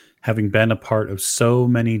having been a part of so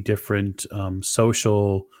many different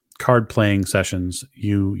social card playing sessions,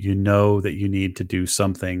 you know that you need to do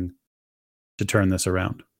something to turn this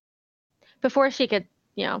around. Before she could,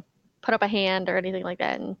 put up a hand or anything like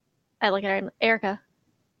that, and I look at her and Erica,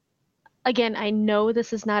 again, I know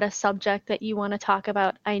this is not a subject that you want to talk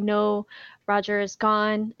about. I know Roger is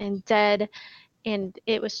gone and dead, and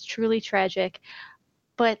it was truly tragic.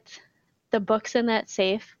 But the books in that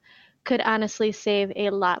safe could honestly save a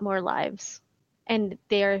lot more lives. And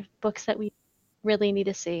they are books that we really need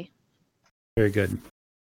to see. Very good.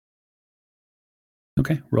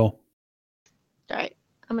 Okay, roll. All right,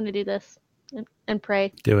 I'm going to do this and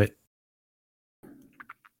pray. Do it.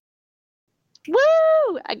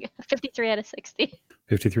 Woo! I got 53 out of 60.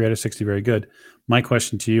 53 out of 60, very good. My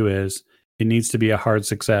question to you is, it needs to be a hard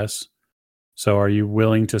success. So are you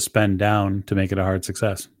willing to spend down to make it a hard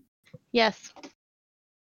success? Yes.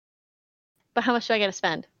 But how much do I got to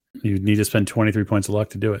spend? You need to spend 23 points of luck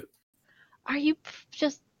to do it. Are you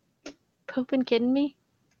just pooping kidding me?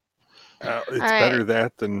 It's right. better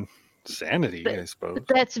that than sanity, I suppose.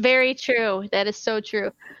 That's very true. That is so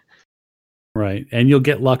true. Right. And you'll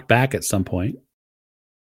get luck back at some point.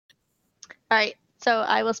 All right. So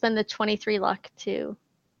I will spend the 23 luck to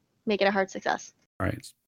make it a hard success. All right.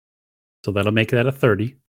 So that'll make that a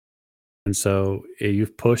 30. And so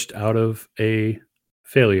you've pushed out of a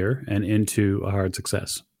failure and into a hard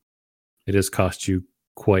success. It has cost you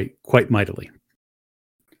quite mightily.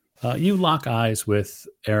 You lock eyes with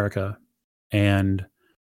Erica, and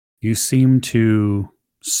you seem to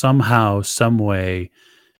somehow, some way,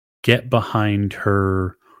 get behind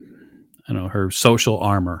her, her social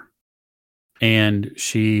armor. And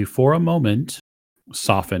she, for a moment,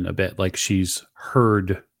 soften a bit, like she's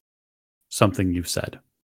heard something you've said.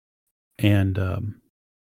 And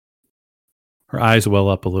her eyes well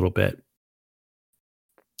up a little bit.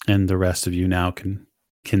 And the rest of you now can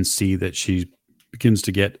see that she begins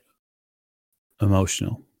to get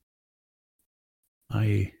emotional.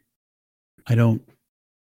 I don't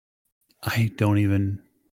even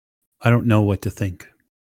I don't know what to think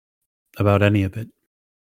about any of it.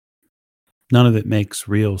 None of it makes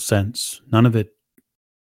real sense. None of it.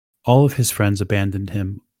 All of his friends abandoned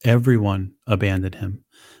him. Everyone abandoned him.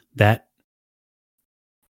 That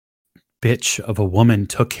bitch of a woman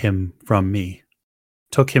took him from me,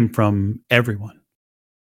 took him from everyone.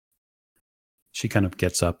 She kind of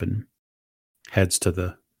gets up and heads to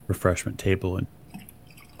the refreshment table and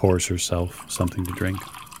pours herself something to drink.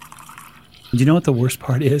 And you know what the worst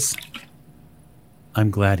part is?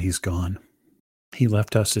 I'm glad he's gone. He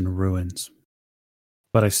left us in ruins.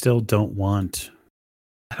 But I still don't want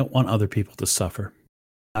other people to suffer.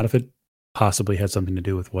 Not if it possibly had something to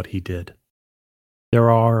do with what he did. There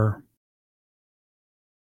are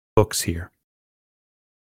books here.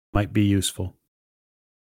 Might be useful.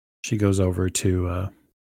 She goes over to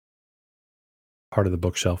part of the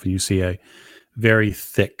bookshelf, and you see a very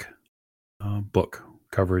thick book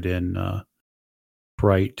covered in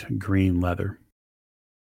bright green leather.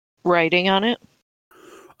 Writing on it?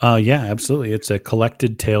 Yeah, absolutely. It's a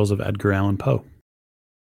Collected Tales of Edgar Allan Poe.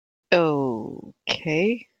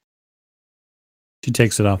 Okay. She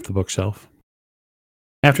takes it off the bookshelf.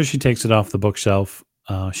 After she takes it off the bookshelf,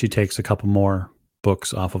 she takes a couple more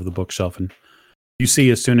books off of the bookshelf. And you see,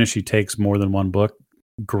 as soon as she takes more than one book,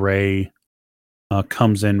 Gray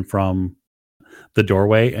comes in from the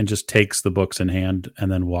doorway and just takes the books in hand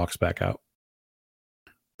and then walks back out.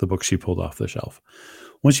 The books she pulled off the shelf.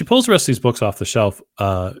 When she pulls the rest of these books off the shelf,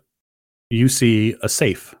 you see a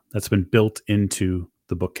safe that's been built into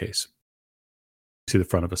the bookcase. You see the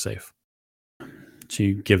front of a safe.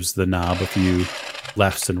 She gives the knob a few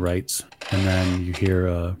lefts and rights, and then you hear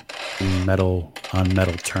a metal on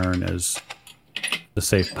metal turn as the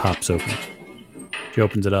safe pops open. She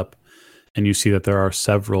opens it up, and you see that there are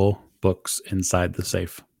several books inside the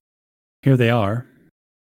safe. Here they are.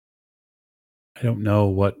 I don't know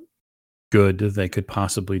what good they could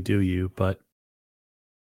possibly do you, but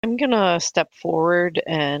I'm gonna step forward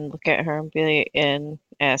and look at her and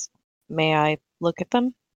ask, "May I look at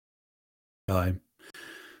them?" I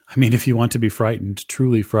mean, if you want to be frightened,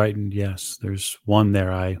 truly frightened, yes. There's one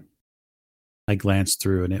there I glanced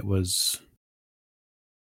through, and it was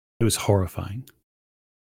horrifying.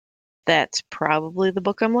 That's probably the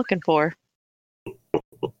book I'm looking for.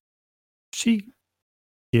 She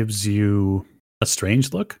gives you a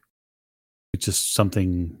strange look. It's just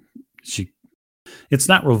something it's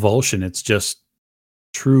not revulsion, it's just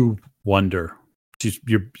true wonder.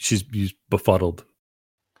 She's befuddled.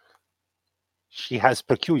 She has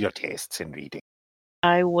peculiar tastes in reading.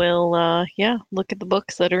 I will, look at the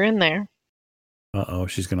books that are in there. Uh-oh,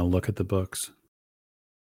 she's going to look at the books.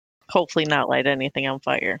 Hopefully not light anything on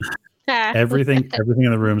fire. Everything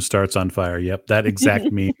in the room starts on fire. Yep, that exact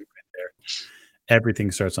meme right there.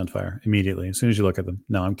 Everything starts on fire immediately as soon as you look at them.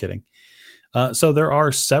 No, I'm kidding. So there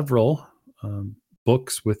are several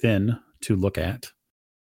books within to look at.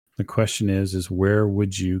 The question is where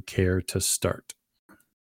would you care to start?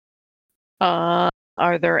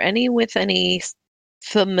 Are there any with any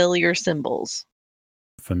familiar symbols?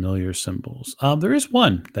 Familiar symbols. There is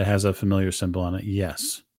one that has a familiar symbol on it.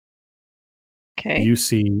 Yes. Okay. You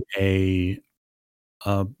see a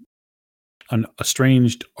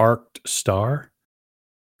estranged arced star,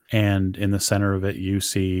 and in the center of it, you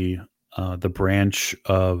see the branch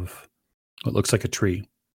of what looks like a tree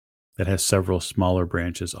that has several smaller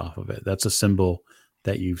branches off of it. That's a symbol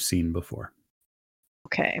that you've seen before.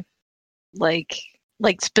 Okay. Like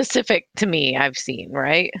specific to me, I've seen,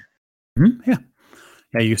 right? Mm-hmm. Yeah.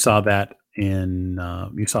 You saw that in.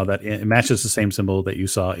 It matches the same symbol that you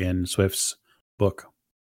saw in Swift's book.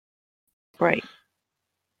 Right.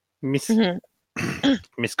 Miss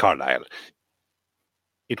Carlyle,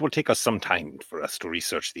 it will take us some time for us to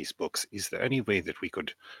research these books. Is there any way that we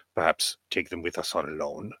could perhaps take them with us on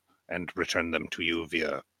loan and return them to you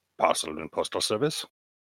via parcel and postal service?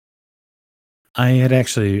 I had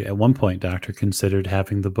actually, at one point, Doctor, considered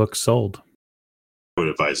having the books sold. I would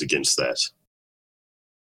advise against that.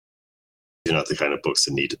 They're not the kind of books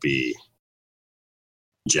that need to be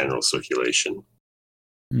general circulation.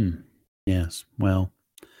 Yes. Well,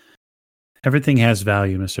 everything has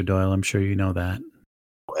value, Mr. Doyle. I'm sure you know that.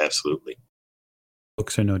 Oh, absolutely.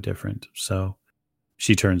 Books are no different. So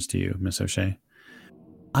she turns to you, Miss O'Shea.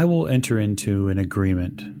 I will enter into an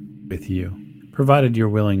agreement with you. Provided you're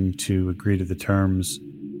willing to agree to the terms,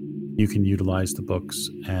 you can utilize the books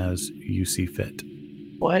as you see fit.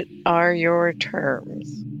 What are your terms?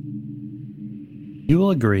 You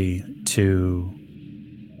will agree to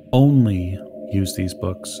only use these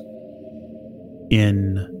books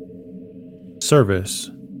in service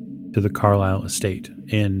to the Carlyle estate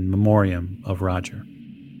in memoriam of Roger.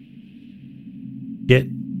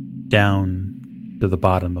 get down to the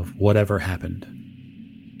bottom of whatever happened.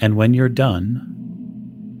 And when you're done,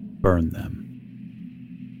 burn them.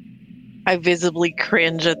 I visibly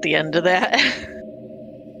cringe at the end of that.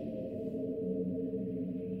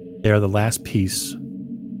 They are the last piece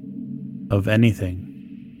of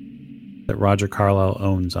anything that Roger Carlyle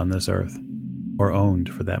owns on this earth, or owned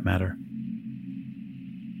for that matter.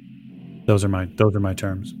 Those are my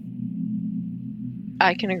terms.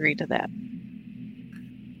 I can agree to that.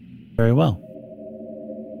 Very well.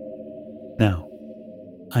 Now,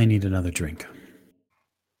 I need another drink.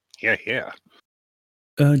 Yeah.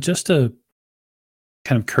 Just a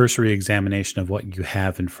kind of cursory examination of what you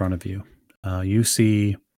have in front of you. You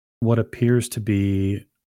see what appears to be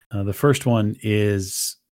the first one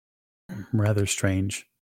is rather strange.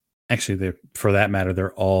 Actually, for that matter,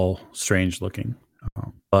 they're all strange looking.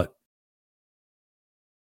 But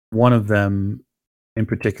one of them in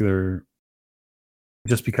particular,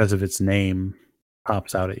 just because of its name,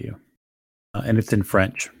 pops out at you. And it's in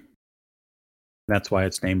French. That's why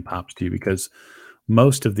its name pops to you, because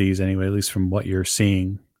most of these, anyway, at least from what you're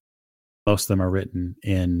seeing, most of them are written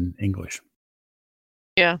in English.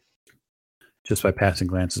 Yeah. Just by passing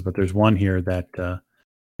glances. But there's one here that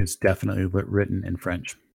is definitely written in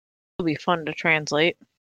French. It'll be fun to translate.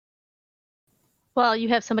 Well, you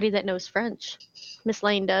have somebody that knows French. Miss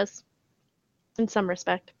Lane does, in some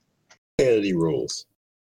respect. Sanity rules.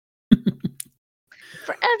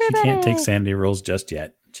 For She everybody. can't take sanity rolls just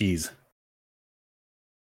yet. Jeez.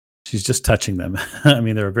 She's just touching them. I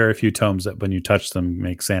mean, there are very few tomes that when you touch them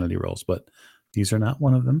make sanity rolls, but these are not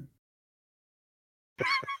one of them.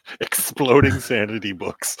 Exploding sanity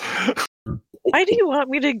books. Why do you want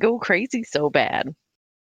me to go crazy so bad?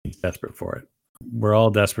 He's desperate for it. We're all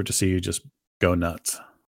desperate to see you just go nuts.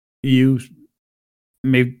 You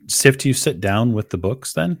sit down with the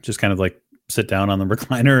books then? Just kind of like sit down on the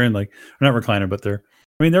recliner and like, not recliner, but there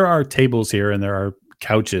are tables here and there are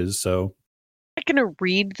couches. So I'm not going to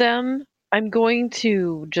read them. I'm going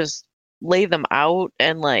to just lay them out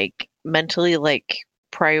and like mentally like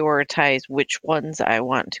prioritize which ones I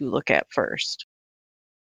want to look at first.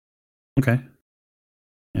 Okay.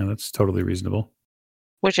 Yeah, that's totally reasonable.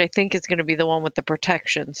 Which I think is going to be the one with the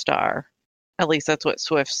protection star. At least that's what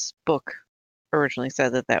Swift's book originally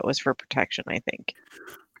said, that was for protection, I think.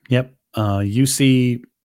 Yep. You see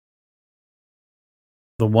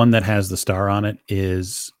the one that has the star on it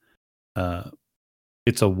is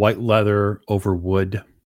it's a white leather over wood.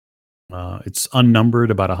 It's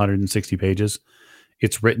unnumbered, about 160 pages.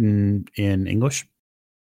 It's written in English.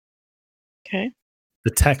 Okay.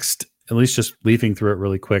 The text, at least just leafing through it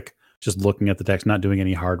really quick, just looking at the text, not doing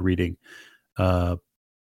any hard reading.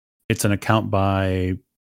 It's an account by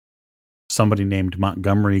somebody named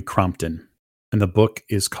Montgomery Crompton, and the book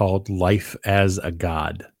is called Life as a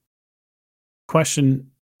God. Question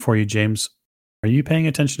for you, James. Are you paying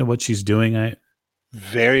attention to what she's doing?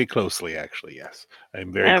 Very closely, actually, yes.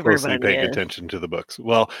 I'm very closely Everybody paying is. attention to the books.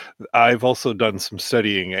 Well, I've also done some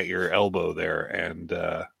studying at your elbow there, and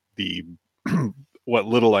the what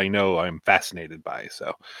little I know, I'm fascinated by.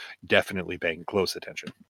 So, definitely paying close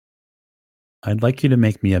attention. I'd like you to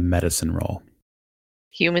make me a medicine roll.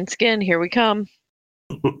 Human skin, here we come.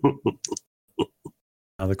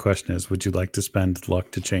 Now the question is, would you like to spend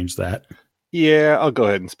luck to change that? Yeah, I'll go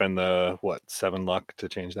ahead and spend the 7 luck to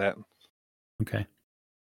change that. Okay.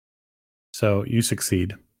 So you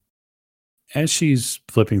succeed. As she's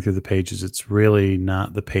flipping through the pages, it's really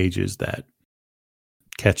not the pages that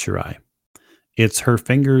catch your eye. It's her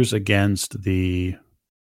fingers against the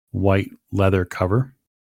white leather cover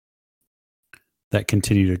that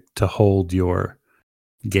continue to hold your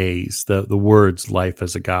gaze. The words "life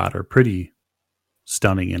as a god" are pretty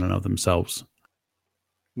stunning in and of themselves.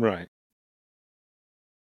 Right.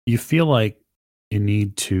 You feel like you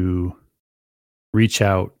need to reach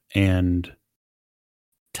out and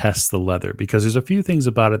test the leather because there's a few things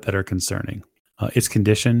about it that are concerning. Its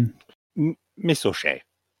condition. Miss O'Shea,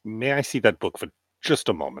 may I see that book for just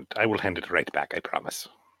a moment? I will hand it right back, I promise.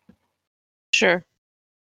 Sure.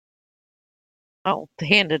 I'll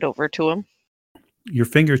hand it over to him. Your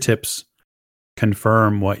fingertips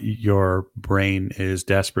confirm what your brain is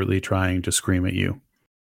desperately trying to scream at you.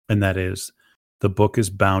 And that is, the book is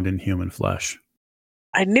bound in human flesh.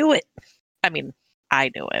 I knew it. I mean, I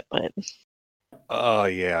knew it, but... Oh,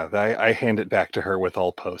 yeah. I hand it back to her with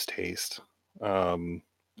all post haste. And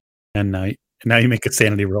now you make a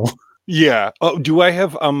sanity roll. Yeah. Oh, do I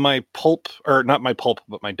have my pulp, or not my pulp,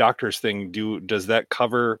 but my doctor's thing? Does that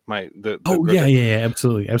cover the Oh yeah,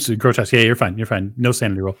 absolutely, grotesque. Yeah, you're fine. You're fine. No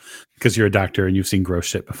sanity roll because you're a doctor and you've seen gross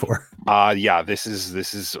shit before. Yeah, this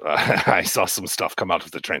is I saw some stuff come out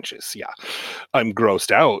of the trenches. Yeah. I'm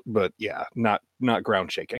grossed out, but yeah, not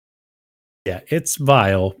ground shaking. Yeah, it's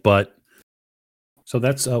vile, but so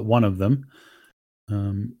that's one of them.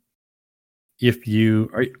 If you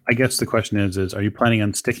are, I guess the question is are you planning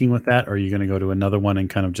on sticking with that, or are you going to go to another one and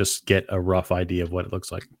kind of just get a rough idea of what it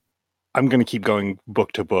looks like? I'm going to keep going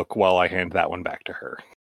book to book while I hand that one back to her.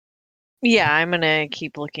 Yeah, I'm going to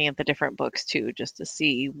keep looking at the different books too, just to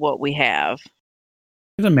see what we have.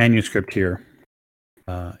 There's a manuscript here.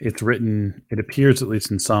 It's written, it appears at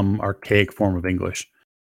least in some archaic form of English.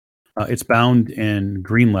 It's bound in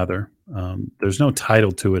green leather. There's no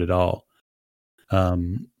title to it at all.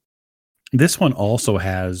 This one also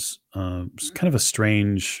has kind of a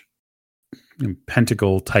strange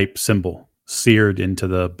pentacle type symbol seared into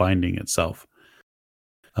the binding itself.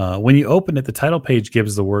 When you open it, the title page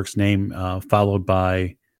gives the work's name, followed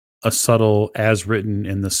by a subtle as written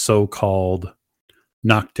in the so-called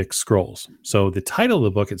Noctic Scrolls. So the title of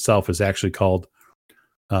the book itself is actually called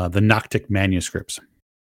The Noctic Manuscripts.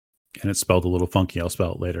 And it's spelled a little funky. I'll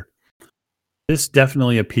spell it later. This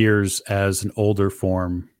definitely appears as an older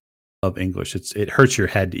form of English. It hurts your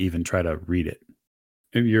head to even try to read it.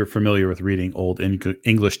 If you're familiar with reading old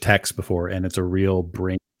English text before, and it's a real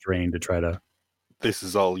brain drain to try to. This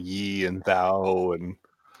is all ye and thou and.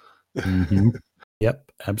 Mm-hmm.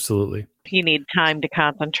 Yep, absolutely. You need time to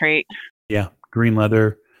concentrate. Yeah, green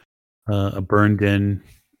leather, a burned in,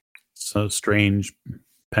 so strange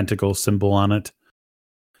pentacle symbol on it,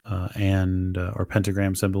 and or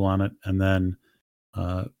pentagram symbol on it, and then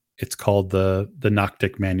it's called the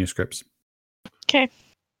Noctic Manuscripts. Okay.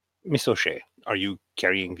 Miss O'Shea, are you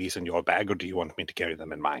carrying these in your bag, or do you want me to carry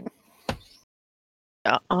them in mine?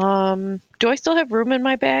 Do I still have room in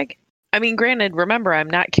my bag? I mean, granted, remember, I'm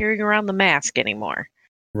not carrying around the mask anymore.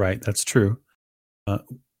 Right, that's true.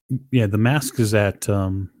 Yeah, the mask is at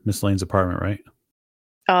Miss Lane's apartment, right?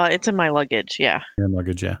 It's in my luggage, yeah. Your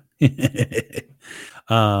luggage, yeah.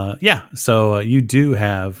 Yeah, so you do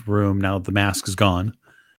have room now the mask is gone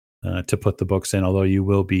to put the books in, although you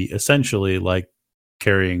will be essentially like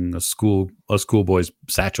carrying a schoolboy's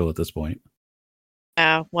satchel at this point.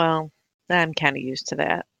 Well, I'm kind of used to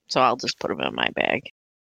that, so I'll just put them in my bag.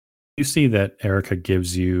 You see that Erica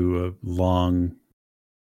gives you a long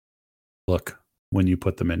look when you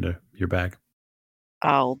put them into your bag.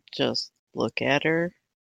 I'll just look at her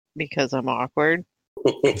because I'm awkward.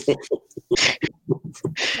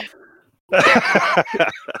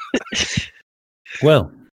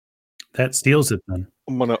 Well, that steals it then.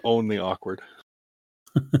 I'm going to own the awkward.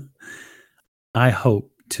 I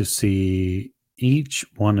hope to see each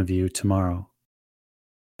one of you tomorrow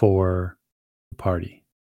for the party.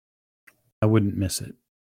 I wouldn't miss it.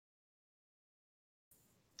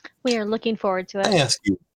 We are looking forward to I it. ask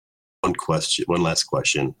you one last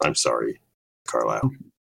question. I'm sorry, Carlyle.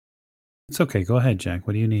 It's okay. Go ahead, Jack.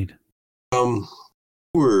 What do you need?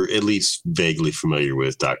 We're at least vaguely familiar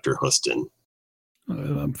with Dr. Huston.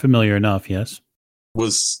 I'm familiar enough, yes.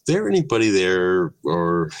 Was there anybody there,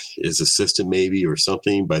 or his assistant maybe, or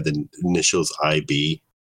something by the initials IB?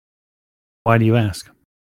 Why do you ask?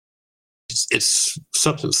 It's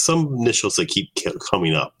some initials that keep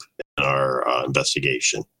coming up in our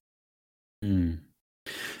investigation. And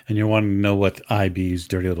you're wanting to know what IB's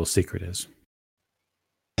dirty little secret is.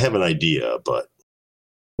 I have an idea, but...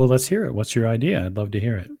 Well, let's hear it. What's your idea? I'd love to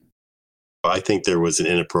hear it. I think there was an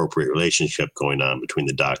inappropriate relationship going on between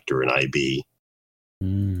the doctor and IB.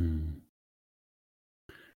 And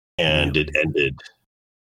it ended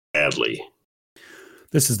badly.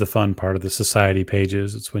 This is the fun part of the society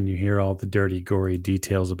pages. It's when you hear all the dirty, gory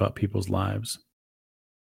details about people's lives.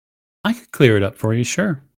 I could clear it up for you,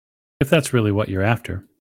 sure. If that's really what you're after.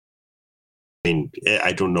 I mean,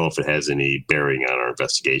 I don't know if it has any bearing on our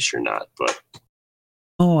investigation or not, but...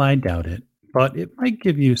 Oh, I doubt it. But it might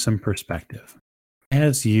give you some perspective.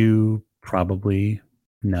 As you probably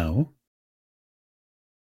know,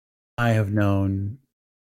 I have known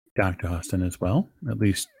Dr. Huston as well, at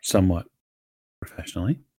least somewhat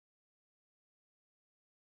professionally.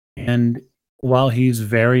 And while he's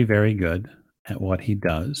very, very good at what he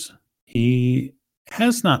does, he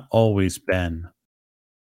has not always been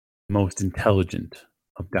the most intelligent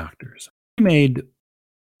of doctors. He made a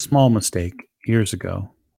small mistake years ago,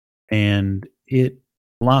 and it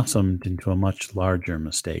blossomed into a much larger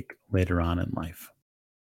mistake later on in life.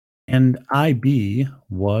 And IB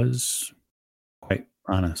was, quite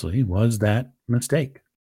honestly, was that mistake.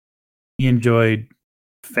 He enjoyed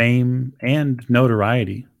fame and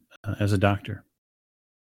notoriety as a doctor.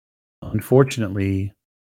 Unfortunately,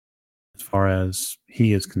 as far as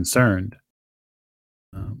he is concerned,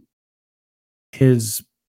 um, his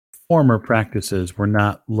former practices were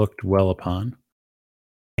not looked well upon.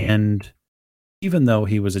 And even though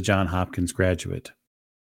he was a Johns Hopkins graduate,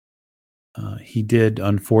 he did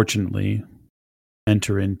unfortunately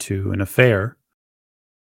enter into an affair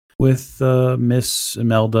with Miss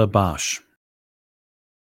Imelda Bosch,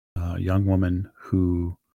 a young woman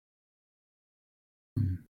who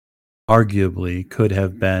arguably could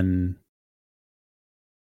have been.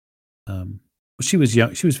 She was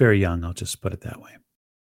young. She was very young. I'll just put it that way.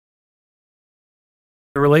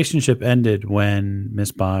 The relationship ended when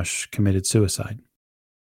Miss Bosch committed suicide.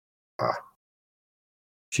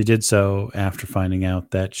 She did so after finding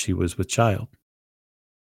out that she was with child.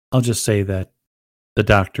 I'll just say that the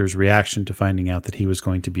doctor's reaction to finding out that he was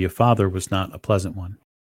going to be a father was not a pleasant one.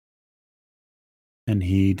 And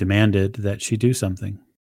he demanded that she do something.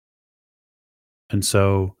 And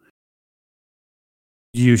so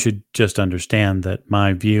you should just understand that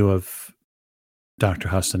my view of Dr.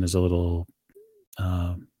 Huston is a little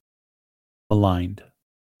aligned.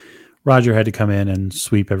 Roger had to come in and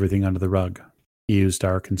sweep everything under the rug. He used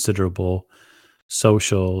our considerable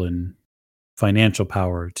social and financial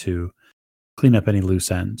power to clean up any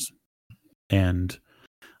loose ends. And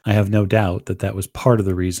I have no doubt that that was part of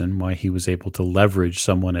the reason why he was able to leverage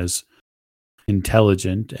someone as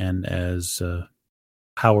intelligent and as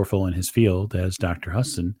powerful in his field as Dr.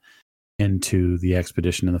 Huston into the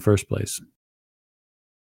expedition in the first place.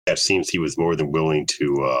 It seems he was more than willing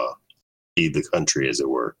to feed the country, as it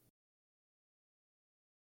were.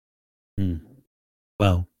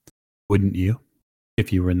 Well, wouldn't you,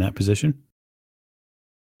 if you were in that position?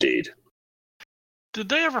 Indeed. Did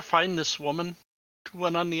they ever find this woman who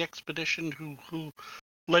went on the expedition, who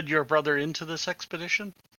led your brother into this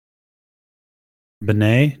expedition?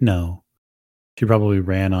 Benet? No. She probably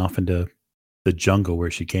ran off into the jungle where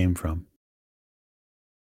she came from.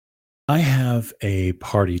 I have a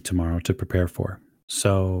party tomorrow to prepare for.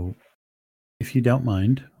 So if you don't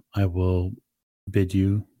mind, I will bid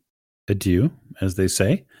you adieu, as they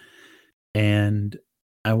say. And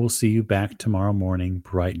I will see you back tomorrow morning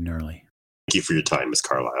bright and early. Thank you for your time, Miss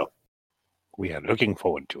Carlyle. We are looking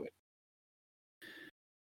forward to it.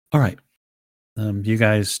 All right. You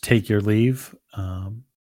guys take your leave.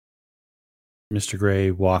 Mr.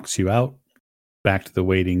 Gray walks you out back to the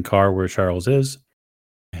waiting car where Charles is,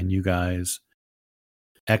 and you guys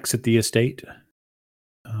exit the estate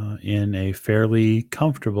in a fairly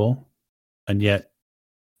comfortable and yet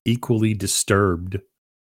equally disturbed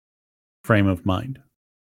frame of mind.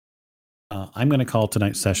 I'm going to call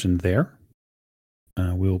tonight's session there.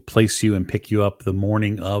 We'll place you and pick you up the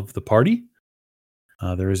morning of the party.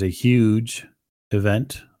 There is a huge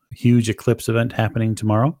event, a huge eclipse event happening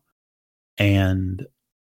tomorrow, and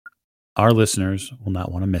our listeners will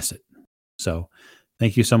not want to miss it. So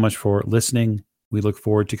thank you so much for listening. We look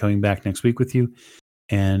forward to coming back next week with you,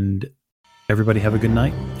 and everybody have a good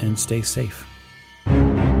night and stay safe.